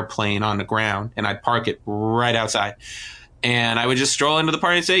my airplane on the ground and I'd park it right outside. And I would just stroll into the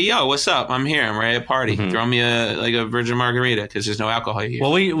party and say, "Yo, what's up? I'm here. I'm ready to party. Throw me a virgin margarita because there's no alcohol here."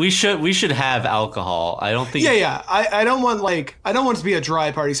 Well, we should have alcohol. I don't think. Yeah. I don't want it to be a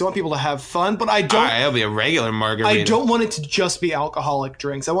dry party, so I want people to have fun, but I don't All right, it'll be a regular margarita. I don't want it to just be alcoholic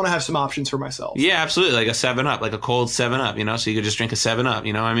drinks. I want to have some options for myself. Yeah, absolutely. Like a 7-Up, like a cold 7-Up, so you could just drink a 7-Up,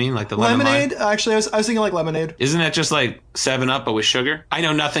 you know what I mean? Like the lemon lime. Lemonade? Actually, I was thinking like lemonade. Isn't that just like 7-Up but with sugar? I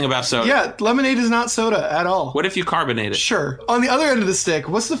know nothing about soda. Yeah, lemonade is not soda at all. What if you carbonate it? Sure. On the other end of the stick,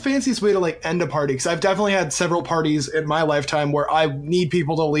 what's the fanciest way to like end a party? Because I've definitely had several parties in my lifetime where I need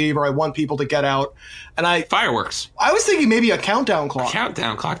people to leave or I want people to get out. And I Fireworks. was thinking maybe a countdown clock.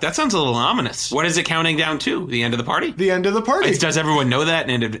 Countdown clock. That sounds a little ominous. What is it counting down to? The end of the party? The end of the party. Does everyone know that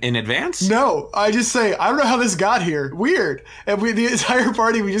in advance? No, I just say, I don't know how this got here. Weird. And the entire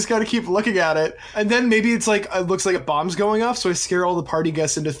party, we just got to keep looking at it. And then maybe it's like, it looks like a bomb's going off. So I scare all the party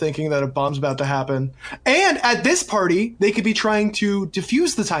guests into thinking that a bomb's about to happen. And at this party, they could be trying to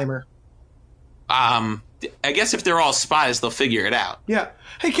defuse the timer. I guess if they're all spies, they'll figure it out. Yeah.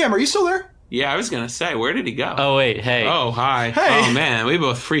 Hey, Cam, are you still there? Yeah, I was going to say, where did he go? Oh, wait. Hey. Oh, hi. Hey. Oh, man. We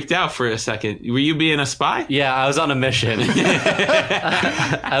both freaked out for a second. Were you being a spy? Yeah, I was on a mission.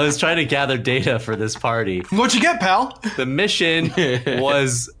 I was trying to gather data for this party. What'd you get, pal? The mission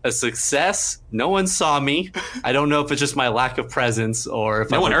was a success. No one saw me. I don't know if it's just my lack of presence or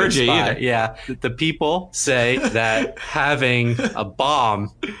if No I'm one a good heard you spy. either. Yeah. The people say that having a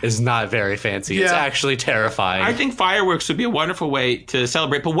bomb is not very fancy. It's Yeah. actually terrifying. I think fireworks would be a wonderful way to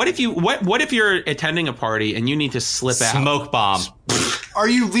celebrate. But what if you're attending a party and you need to slip out? Smoke bomb. Are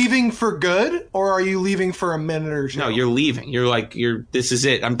you leaving for good, or are you leaving for a minute or two? No, you're leaving. This is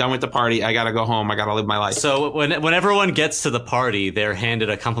it. I'm done with the party. I got to go home. I got to live my life. So when everyone gets to the party, they're handed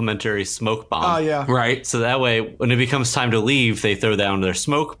a complimentary smoke bomb. Oh, yeah. Right. So that way, when it becomes time to leave, they throw down their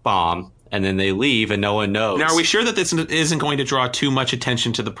smoke bomb, and then they leave, and no one knows. Now, are we sure that this isn't going to draw too much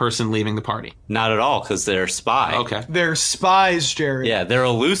attention to the person leaving the party? Not at all, because they're spy. Okay. They're spies, Jared. Yeah, they're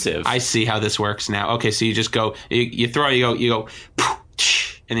elusive. I see how this works now. Okay, so you just go, you throw, you go,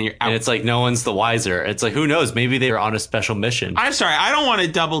 and then you're out. and it's like no one's the wiser. It's like, who knows? Maybe they were on a special mission. I'm sorry, I don't want to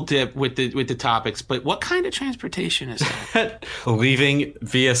double dip with the topics, but what kind of transportation is that? Leaving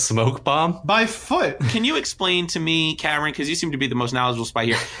via smoke bomb? By foot. Can you explain to me, Cameron, because you seem to be the most knowledgeable spy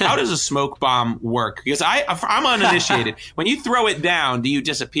here, how does a smoke bomb work? Because I'm uninitiated. When you throw it down, do you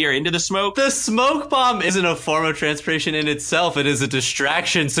disappear into the smoke? The smoke bomb isn't a form of transportation in itself. It is a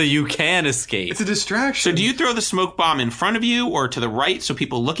distraction so you can escape. It's a distraction. So do you throw the smoke bomb in front of you or to the right so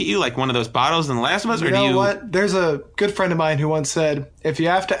people look at you like one of those bottles in The Last of Us? Or You know do you... what? There's a good friend of mine who once said, if you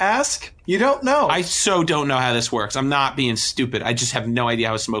have to ask, you don't know. I so don't know how this works. I'm not being stupid. I just have no idea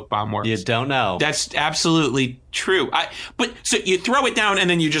how a smoke bomb works. You don't know. That's absolutely true. But so you throw it down and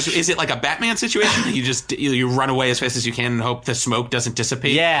then is it like a Batman situation? You run away as fast as you can and hope the smoke doesn't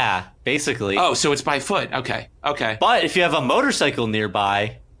dissipate? Yeah, basically. Oh, so it's by foot. Okay. But if you have a motorcycle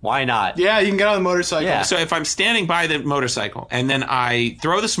nearby, why not? Yeah, you can get on the motorcycle. Yeah. So if I'm standing by the motorcycle and then I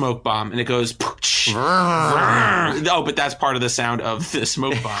throw the smoke bomb and it goes, oh, but that's part of the sound of the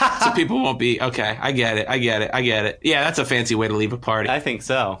smoke bomb. So people won't be, okay, I get it. Yeah, that's a fancy way to leave a party. I think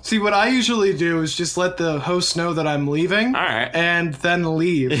so. See, what I usually do is just let the host know that I'm leaving. All right. And then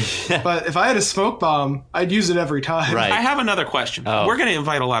leave. But if I had a smoke bomb, I'd use it every time. Right. I have another question. Oh. We're going to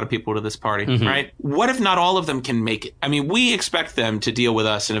invite a lot of people to this party, right? What if not all of them can make it? I mean, we expect them to deal with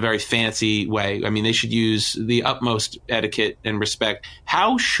us in a very fancy way. I mean, they should use the utmost etiquette and respect.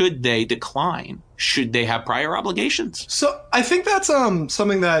 How should they decline? Should they have prior obligations? So I think that's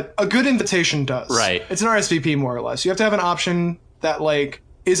something that a good invitation does. Right. It's an RSVP more or less. You have to have an option that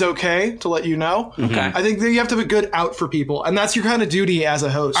is okay to let you know. Okay. I think that you have to have a good out for people, and that's your kind of duty as a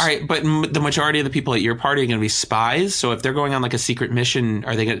host. All right, but the majority of the people at your party are going to be spies. So if they're going on like a secret mission,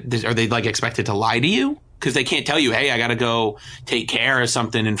 are they like expected to lie to you? Because they can't tell you, hey, I got to go take care of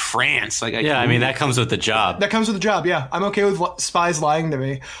something in France. Yeah, I mean, that comes with the job. That comes with the job, yeah. I'm okay with spies lying to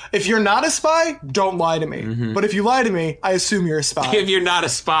me. If you're not a spy, don't lie to me. But if you lie to me, I assume you're a spy. If you're not a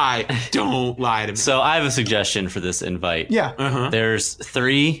spy, don't lie to me. So I have a suggestion for this invite. Yeah. There's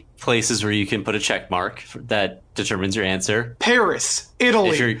 3 places where you can put a check mark that determines your answer. Paris,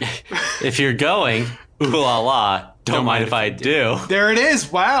 Italy. If you're going, ooh la la, don't mind if I do. There it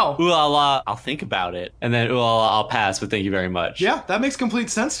is. Wow. Ooh la la, I'll think about it. And then ooh la la, I'll pass, but thank you very much. Yeah, that makes complete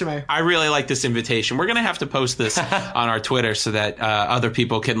sense to me. I really like this invitation. We're going to have to post this on our Twitter so that other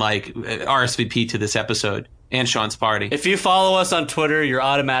people can RSVP to this episode and Sean's party. If you follow us on Twitter, you're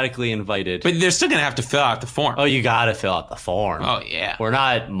automatically invited. But they're still going to have to fill out the form. Oh, you gotta fill out the form. Oh, yeah. We're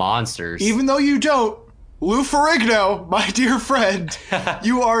not monsters. Even though you don't, Lou Ferrigno, my dear friend,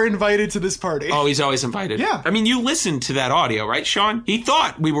 you are invited to this party. Oh, he's always invited. Yeah. I mean, you listened to that audio, right, Sean? He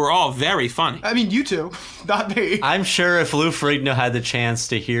thought we were all very funny. I mean, you two, not me. I'm sure if Lou Ferrigno had the chance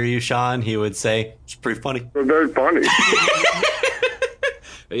to hear you, Sean, he would say, it's pretty funny. Very funny.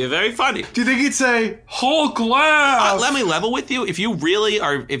 You're very funny. Do you think he'd say, Hulk laugh? Let me level with you. If you really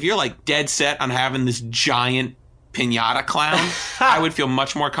are, if you're like dead set on having this giant pinata clown, I would feel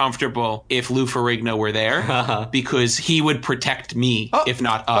much more comfortable if Lou Ferrigno were there because he would protect me, if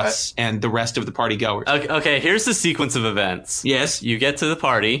not us, and the rest of the party goers. Okay, here's the sequence of events. Yes. You get to the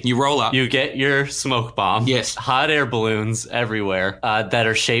party. You roll up. You get your smoke bomb. Yes. Hot air balloons everywhere that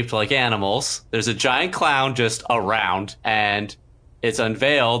are shaped like animals. There's a giant clown just around, and it's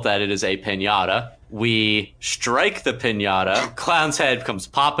unveiled that it is a piñata. We strike the piñata. Clown's head comes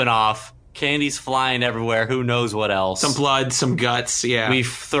popping off. Candy's flying everywhere. Who knows what else? Some blood, some guts. Yeah. We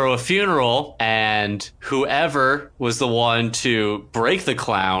throw a funeral, and whoever was the one to break the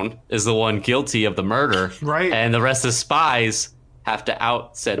clown is the one guilty of the murder. Right. And the rest of the spies have to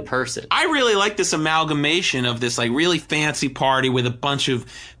out said person. I really like this amalgamation of this like really fancy party with a bunch of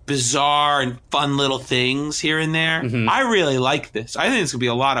bizarre and fun little things here and there. I really like this. I think it's gonna be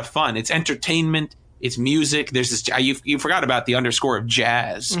a lot of fun. It's entertainment. It's music. There's this. You forgot about the underscore of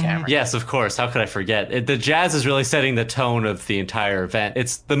jazz, Cameron. Yes, of course. How could I forget? The jazz is really setting the tone of the entire event.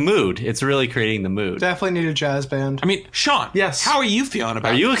 It's the mood. It's really creating the mood. Definitely need a jazz band. I mean, Sean. Yes. How are you feeling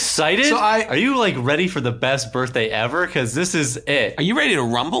about Are it? you excited? So Are you like ready for the best birthday ever? Because this is it. Are you ready to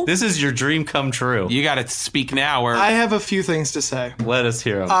rumble? This is your dream come true. You got to speak now, or I have a few things to say. Let us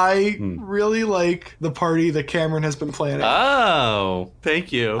hear them. I really like the party that Cameron has been planning. Oh,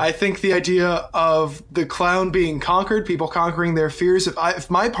 thank you. I think the idea of the clown being conquered, people conquering their fears. If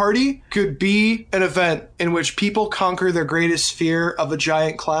my party could be an event in which people conquer their greatest fear of a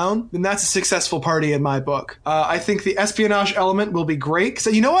giant clown, then that's a successful party in my book. I think the espionage element will be great. So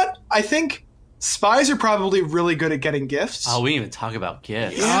you know what? I think spies are probably really good at getting gifts. Oh, we didn't even talk about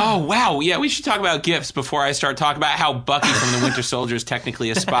gifts. Oh, wow. Yeah, we should talk about gifts before I start talking about how Bucky from the Winter Soldier is technically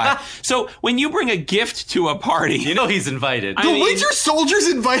a spy. So when you bring a gift to a party, You know he's invited. The Winter Soldier's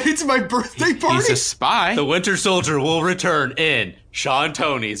invited to my birthday party? he's a spy. The Winter Soldier will return in Sean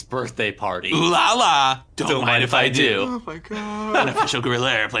Tony's birthday party. Ooh la la. Don't mind if I do. Oh my god. An official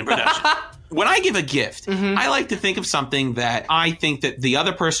Gorilla Airplane production. When I give a gift, I like to think of something that I think that the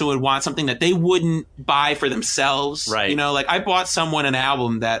other person would want, something that they wouldn't buy for themselves. Right. You know, like I bought someone an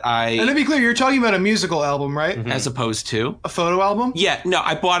album that And to be clear, you're talking about a musical album, right? as opposed to. A photo album? Yeah, no,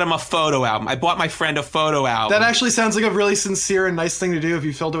 I bought him a photo album. I bought my friend a photo album. That actually sounds like a really sincere and nice thing to do if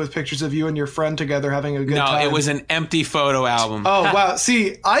you filled it with pictures of you and your friend together having a good No, time. it was an empty photo album. Oh, wow.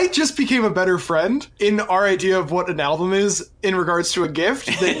 See, I just became a better friend in our idea of what an album is in regards to a gift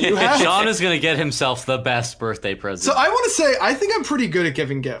that you have. Sean is going to get himself the best birthday present. So I want to say, I think I'm pretty good at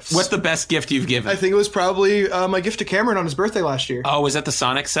giving gifts. What's the best gift you've given? I think it was probably my gift to Cameron on his birthday last year. Oh, was that the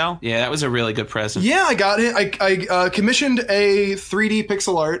Sonic cell? Yeah, that was a really good present. Yeah, I got it. I commissioned a 3D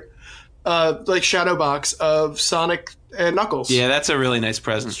pixel art, like shadow box of Sonic and Knuckles. Yeah, that's a really nice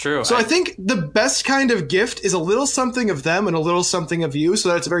present. It's true. So I think the best kind of gift is a little something of them and a little something of you, so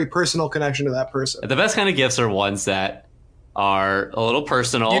that it's a very personal connection to that person. The best kind of gifts are ones that are a little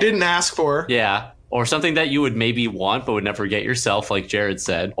personal. You didn't ask for. Yeah. Or something that you would maybe want but would never get yourself, like Jared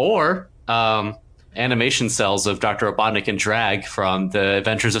said. Or animation cells of Dr. Robotnik and Drag from the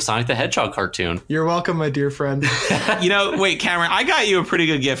Adventures of Sonic the Hedgehog cartoon. You're welcome, my dear friend. You know, wait, Cameron, I got you a pretty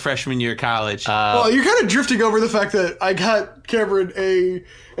good gift freshman year of college. Well, you're kind of drifting over the fact that I got Cameron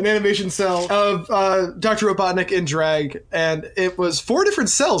an animation cell of Dr. Robotnik in Drag, and it was 4 different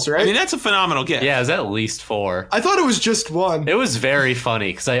cells, right? I mean, that's a phenomenal gift. Yeah, it was at least 4. I thought it was just one. It was very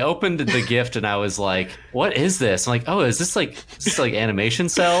funny because I opened the gift and I was like, "What is this?" I'm like, "Oh, is this like animation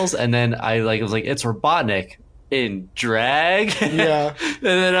cells?" And then I was like, "It's Robotnik in Drag." Yeah. And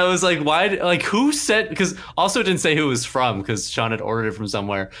then I was like, "Why? Like, who sent?" Because also it didn't say who it was from because Sean had ordered it from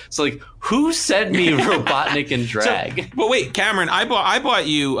somewhere. So like, who sent me Robotnik in Drag? But wait, Cameron, I bought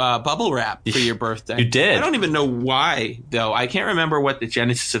you bubble wrap for your birthday. You did? I don't even know why, though. I can't remember what the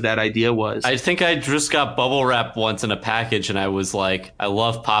genesis of that idea was. I think I just got bubble wrap once in a package, and I was like, I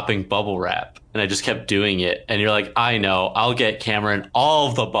love popping bubble wrap. And I just kept doing it. And you're like, I know, I'll get Cameron all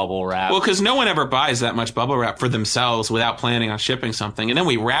of the bubble wrap. Well, because no one ever buys that much bubble wrap for themselves without planning on shipping something. And then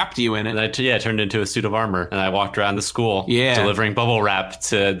we wrapped you in it. And I turned into a suit of armor. And I walked around the school Yeah. delivering bubble wrap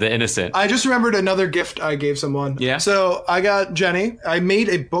to the innocent. I just remembered another gift I gave someone. Yeah? So I got Jenny. I made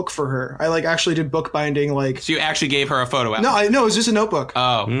a book for her. I actually did bookbinding. So you actually gave her a photo album? No, it was just a notebook.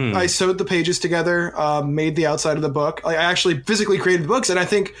 Oh. I sewed the pages together, made the outside of the book. I actually physically created the books, and I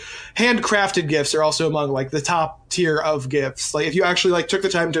think handcrafted gifts are also among the top tier of gifts. Like if you actually took the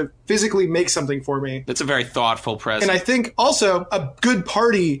time to physically make something for me. That's a very thoughtful present. And I think also a good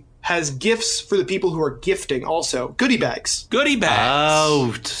party has gifts for the people who are gifting also. Goodie bags. Goodie bags.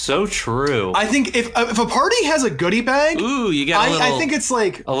 Oh, so true. I think if a party has a goodie bag, Ooh, you got a little... I think it's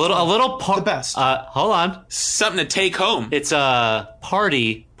like a little the best. Hold on. something to take home. It's a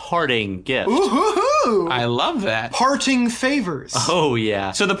parting gift. Ooh, I love that. parting favors. Oh,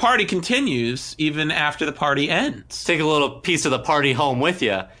 yeah. So the party continues even after the party ends. Take a little piece of the party home with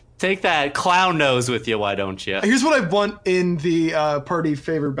you. Take that clown nose with you, why don't you? Here's what I want in the party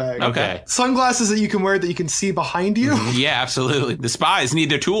favor bag. Okay. Sunglasses that you can wear that you can see behind you. Yeah, absolutely. The spies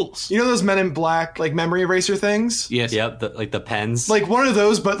need their tools. You know those Men in Black memory eraser things? Yes. Yep, the pens. Like one of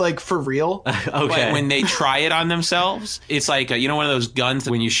those, but for real. Okay. Like when they try it on themselves, it's like, one of those guns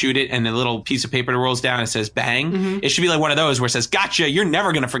that when you shoot it and the little piece of paper rolls down and it says bang. It should be like one of those where it says, gotcha, you're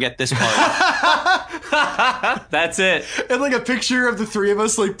never going to forget this part. That's it. And a picture of the three of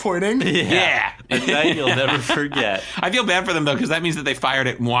us pointing disappointing. Yeah. A night you'll never forget. I feel bad for them, though, because that means that they fired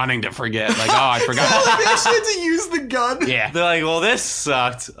it wanting to forget. Like, oh, I forgot. They actually had to use the gun. Yeah. They're like, well, this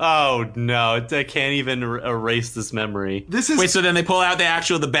sucked. Oh, no. I can't even erase this memory. This is Wait, so then they pull out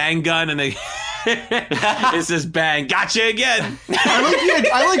the bang gun and they it says bang, gotcha again.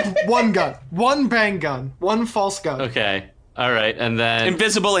 I like one gun, one bang gun, one false gun. Okay. All right. And then...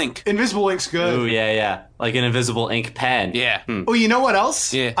 Invisible ink. Invisible ink's good. Ooh, yeah. Like an invisible ink pen. Yeah. Oh, you know what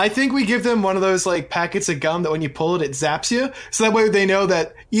else? Yeah. I think we give them one of those like packets of gum that when you pull it, it zaps you. So that way they know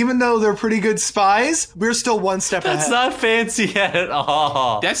that even though they're pretty good spies, we're still one step That's ahead. not fancy at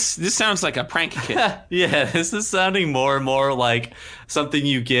all. This sounds like a prank kit. Yeah, this is sounding more and more like something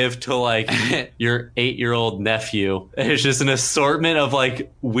you give to like your 8-year-old nephew. It's just an assortment of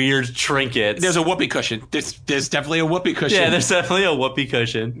like weird trinkets. There's a whoopee cushion. There's definitely a whoopee cushion. Yeah, there's definitely a whoopee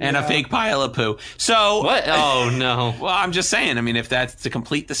cushion. and a fake pile of poo. So What? Oh, no. Well, I'm just saying. I mean, if that's to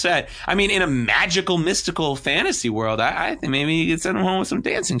complete the set, I mean, in a magical, mystical fantasy world, I think maybe you could send them home with some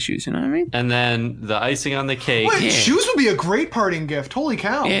dancing shoes. You know what I mean? And then the icing on the cake. Wait, Yeah. shoes would be a great parting gift. Holy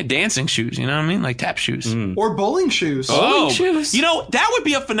cow. Yeah, dancing shoes. You know what I mean? Like tap shoes. Or bowling shoes. Oh, shoes. You know, that would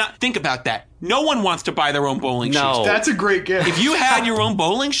be a think about that. No one wants to buy their own bowling No. shoes. That's a great gift. If you had your own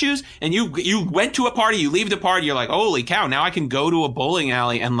bowling shoes and you went to a party, you leave the party, you're like, holy cow, now I can go to a bowling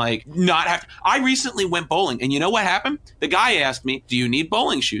alley and like not have. I recently went bowling, and you know what happened? The guy asked me, "Do you need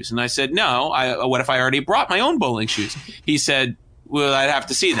bowling shoes?" And I said, "No. What if I already brought my own bowling shoes?" He said, "Well, I'd have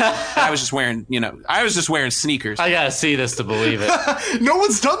to see that." I was just wearing sneakers. I gotta see this to believe it. No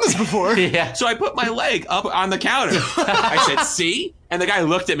one's done this before. Yeah. So I put my leg up on the counter. I said, "See?" And the guy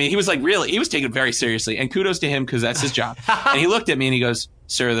looked at me. He was like, really? He was taking it very seriously. And kudos to him because that's his job. And he looked at me and he goes,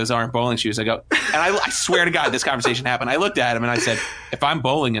 "Sir, those aren't bowling shoes." I go, and I swear to God, this conversation happened. I looked at him and I said, "If I'm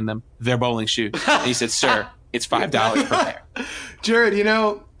bowling in them, they're bowling shoes." And he said, "Sir, it's $5 per pair." Jared, you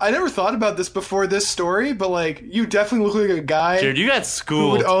know, I never thought about this before this story, but like, you definitely look like a guy Dude, you got who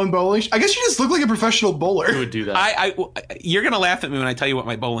schooled. would own bowling. I guess you just look like a professional bowler. Who would do that? You're going to laugh at me when I tell you what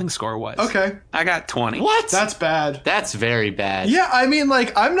my bowling score was. Okay, I got 20. What? that's bad. That's very bad. Yeah, I mean,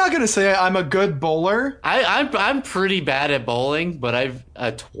 like, I'm not gonna say I'm a good bowler. I'm pretty bad at bowling, but I've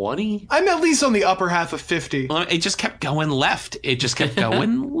a 20. I'm at least on the upper half of 50. Well, it just kept going left. It just kept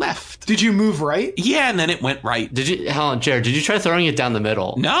going left. Did you move right? Yeah, and then it went right. Did you, hold on, Jared? Did you try throwing it down the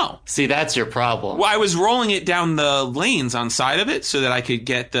middle? No. See, that's your problem. Well, I was rolling it down the lanes on side of it so that I could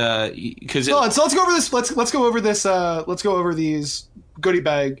get the because So let's go over this. Let's go over this. Let's go over these goodie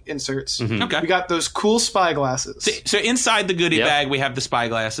bag inserts. okay. We got those cool spy glasses. So inside the goodie Yep. bag, we have the spy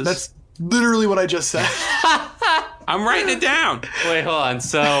glasses. That's literally what I just said. I'm writing it down. Wait, hold on.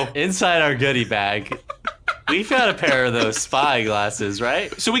 So inside our goodie bag, we've got a pair of those spy glasses,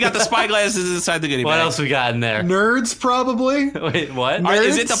 right? So we got the spy glasses inside the goodie What bag. else we got in there? Nerds, probably. Wait, what?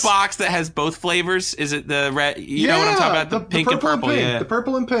 Is it Nerds? the box that has both flavors? Is it the red? You know what I'm talking about? The pink and purple. pink. Yeah, The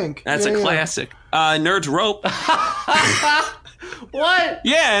purple and pink. that's Yeah, a yeah. classic. Nerds rope. What?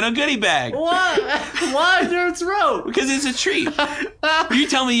 Yeah, in a goodie bag. What? Why Nerds Rope? Because it's a treat. You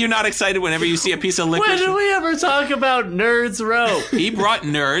tell me you're not excited whenever you see a piece of When licorice. did we ever talk about Nerds Rope? He brought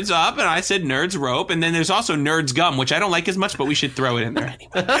nerds up, and I said nerds rope, and then there's also nerds gum, which I don't like as much, but we should throw it in there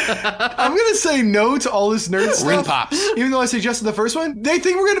anyway. I'm gonna say no to all this nerd stuff. Ring pops. Even though I suggested the first one, they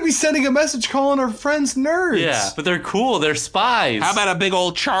think we're gonna be sending a message calling our friends nerds. Yeah, but they're cool. They're spies. How about a big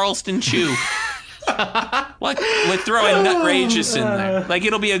old Charleston chew? Like we're throwing Nutrageous in there. Like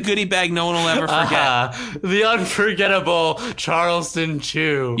it'll be a goodie bag no one will ever forget. The unforgettable Charleston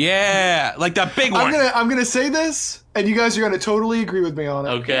Chew. Yeah, like the big one. I'm gonna say this, and you guys are gonna totally agree with me on it.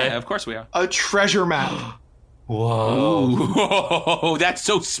 Okay. Yeah, of course we are. A treasure map. Whoa. Whoa, that's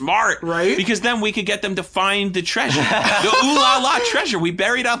so smart. Right? Because then we could get them to find the treasure. The ooh la la treasure we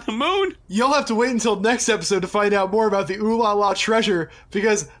buried on the moon. You'll have to wait until next episode to find out more about the Ooh La La treasure,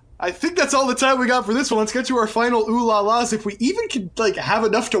 because I think that's all the time we got for this one. Let's get to our final Ooh La Las, if we even could, like, have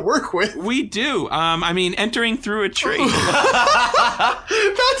enough to work with. We do. I mean, entering through a tree.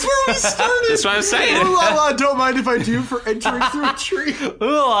 That's where we started. That's what I'm saying. Ooh La La, don't mind if I do, for entering through a tree. Ooh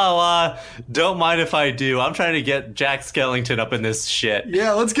la la. Don't mind if I do. I'm trying to get Jack Skellington up in this shit.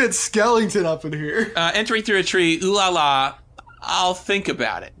 Yeah, let's get Skellington up in here. Entering through a tree, ooh la la. I'll think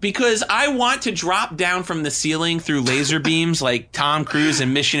about it because I want to drop down from the ceiling through laser beams like Tom Cruise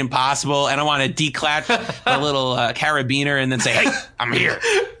in Mission Impossible, and I want to declatch the little carabiner and then say, "Hey, I'm here."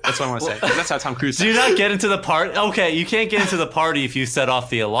 That's what I want to say. That's how Tom Cruise Do you sounds. not get into the party? Okay, you can't get into the party if you set off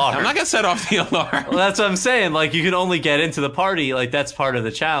the alarm. I'm not going to set off the alarm. Well, that's what I'm saying. Like, you can only get into the party. Like, that's part of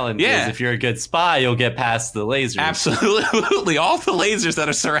the challenge. Yeah. Is if you're a good spy, you'll get past the lasers. Absolutely. All the lasers that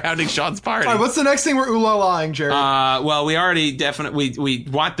are surrounding Sean's party. All right, what's the next thing we're ooh-la-laing, Jared? Well, we already definitely we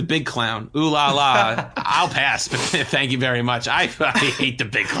want the big clown. Ooh la la. I'll pass, but thank you very much. I hate the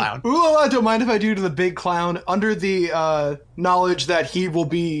big clown. Ooh-la-la, don't mind if I do to the big clown under the knowledge that he will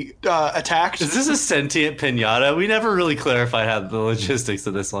be attacked. Is this a sentient pinata? We never really clarified how the logistics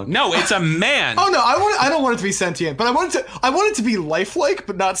of this one. No, it's a man. Oh no, I don't want it to be sentient, but I want it to be lifelike,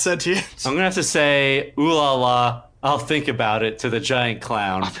 but not sentient. I'm gonna have to say, ooh la la. I'll think about it to the giant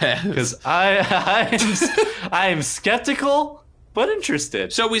clown because I am skeptical but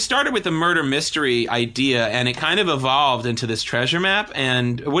interested. So we started with the murder mystery idea, and it kind of evolved into this treasure map.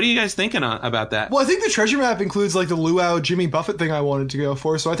 And what are you guys thinking about that? Well, I think the treasure map includes like the luau Jimmy Buffett thing I wanted to go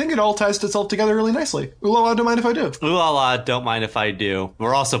for, so I think it all ties itself together really nicely. Ooh-la-la, don't mind if I do. Ooh la la, don't mind if I do.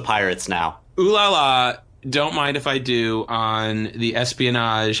 We're also pirates now. Ooh la la. Don't mind if I do on the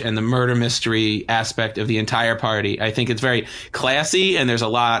espionage and the murder mystery aspect of the entire party. I think it's very classy and there's a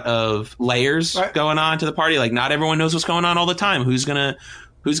lot of layers going on to the party. Like, not everyone knows what's going on all the time. Who's gonna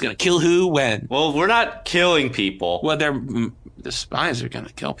kill who when? Well, we're not killing people. Well, the spies are gonna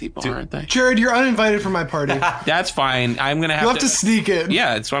kill people, aren't they? Jared, you're uninvited from my party. That's fine. I'm gonna have You'll have to sneak in.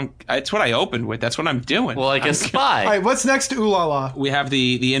 Yeah, it's what I opened with. That's what I'm doing. Well, like a spy. All right, what's next to ooh-la-la? We have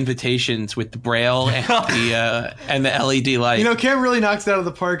the invitations with the braille and the LED light. You know, Cam really knocks it out of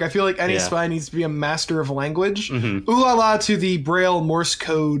the park. I feel like any Yeah. spy needs to be a master of language. Ooh-la-la to the Braille Morse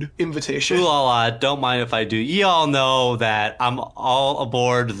code invitation. Ooh la la, don't mind if I do. You all know that I'm all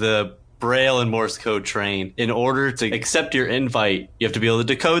aboard the Braille and Morse code train. In order to accept your invite, you have to be able to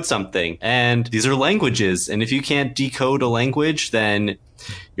decode something. And these are languages. And if you can't decode a language, then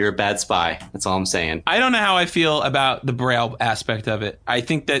you're a bad spy. That's all I'm saying. I don't know how I feel about the Braille aspect of it. I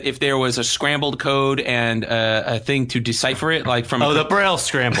think that if there was a scrambled code and a thing to decipher it, like from... Oh, the Braille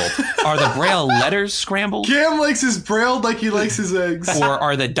scrambled. Are the Braille letters scrambled? Cam likes his Braille like he likes his eggs. Or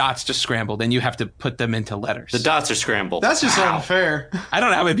are the dots just scrambled and you have to put them into letters? The dots are scrambled. That's just unfair. I don't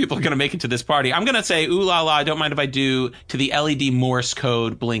know how many people are going to make it to this party. I'm going to say, ooh la la, don't mind if I do, to the LED Morse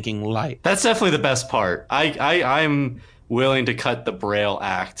code blinking light. That's definitely the best part. I'm willing to cut the Braille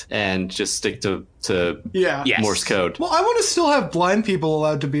act and just stick to Yeah. Yes. Morse code. Well, I want to still have blind people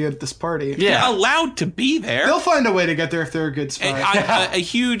allowed to be at this party. They're Yeah. allowed to be there. They'll find a way to get there if they're a good spy. A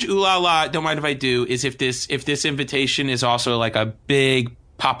huge ooh la la, don't mind if I do, is if this invitation is also like a big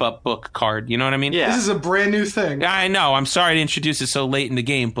pop-up book card. You know what I mean? Yeah. This is a brand new thing. I know. I'm sorry to introduce it so late in the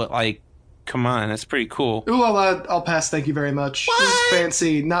game, but like, come on, that's pretty cool. Ooh-la-la, I'll pass, thank you very much. This is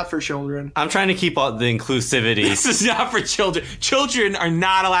fancy, not for children. I'm trying to keep all the inclusivity. This is not for children. Children are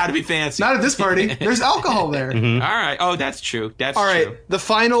not allowed to be fancy. Not at this party. There's alcohol there. All right. Oh, that's true. That's All true. right, the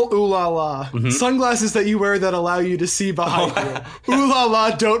final ooh-la-la. Sunglasses that you wear that allow you to see behind you.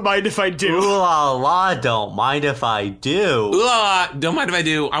 Ooh-la-la, don't mind if I do. Ooh la la, don't mind if I do. Ooh la la, don't mind if I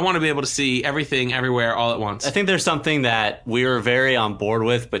do. I want to be able to see everything, everywhere, all at once. I think there's something that we were very on board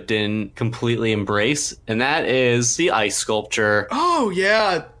with but didn't completely embrace, and that is the ice sculpture. Oh,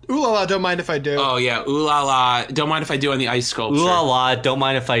 yeah. Ooh-la-la, don't mind if I do. Oh, yeah. Ooh la la, don't mind if I do on the ice sculpture. Ooh la la, don't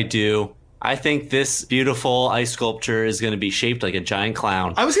mind if I do. I think this beautiful ice sculpture is going to be shaped like a giant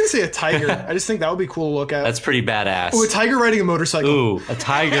clown. I was going to say a tiger. I just think that would be cool to look at. That's pretty badass. Ooh, a tiger riding a motorcycle. Ooh, a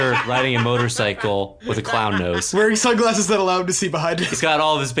tiger riding a motorcycle with a clown nose. Wearing sunglasses that allow him to see behind He's us. got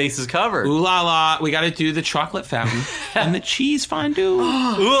all of his bases covered. Ooh la la, we got to do the chocolate fountain and the cheese fondue. Ooh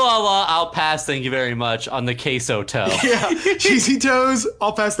la la, I'll pass, thank you very much, on the queso toe. Yeah, cheesy toes.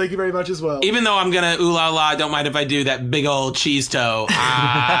 I'll pass, thank you very much as well. Even though I'm going to ooh la la, don't mind if I do that big old cheese toe.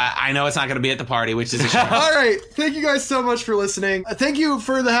 I know it's not going to be at the party, which is a shame. All right, thank you guys so much for listening. Thank you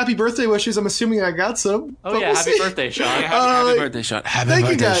for the happy birthday wishes. I'm assuming I got some. Oh but yeah, we'll happy see. birthday, Sean. Happy birthday, Sean. Thank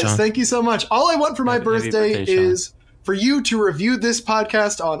you guys. Thank you so much. All I want for my Happy birthday birthday, Sean. is for you to review this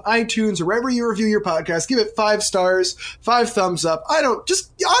podcast on iTunes or wherever you review your podcast. Give it 5 stars, 5 thumbs up.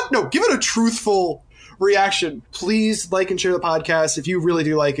 Give it a truthful reaction. Please like and share the podcast if you really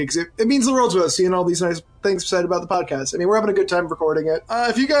do like it, 'cause it means the world to us seeing all these nice things said about the podcast. I mean, we're having a good time recording it.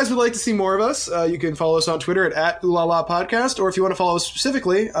 If you guys would like to see more of us, you can follow us on Twitter at @oolalapodcast, or if you want to follow us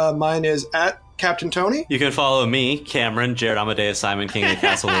specifically, mine is at Captain Tony. You can follow me, Cameron, Jared Amadeus, Simon King of the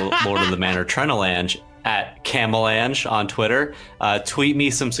Castle, Lord of the Manor, Trenalange, at Camelange on Twitter. Tweet me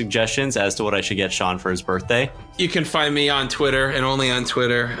some suggestions as to what I should get Sean for his birthday. You can find me on Twitter and only on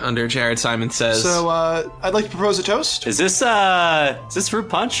Twitter under Jared Simon Says. So I'd like to propose a toast. Is this fruit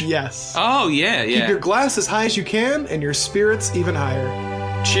punch? Yes. Oh, yeah, yeah. Keep your glass as high as you can and your spirits even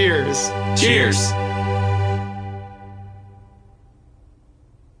higher. Cheers. Cheers.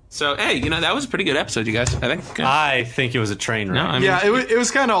 So, hey, that was a pretty good episode, you guys. I think. I think it was a train wreck. No, I mean, Yeah, it was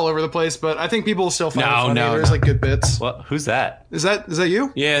kind of all over the place, but I think people still find it funny. No, There's no. like good bits. What? Who's that? Is that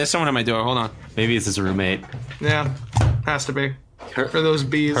you? Yeah, there's someone at my door. Hold on. Maybe it's his roommate. Yeah, has to be. Heard, For those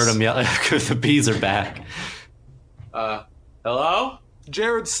bees. heard him yell. The bees are back. Hello?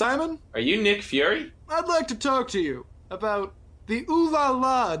 Jared Simon, Are you Nick Fury? I'd like to talk to you about the Ooh La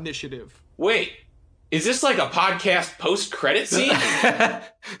La initiative. Wait, is this like a podcast post-credit scene?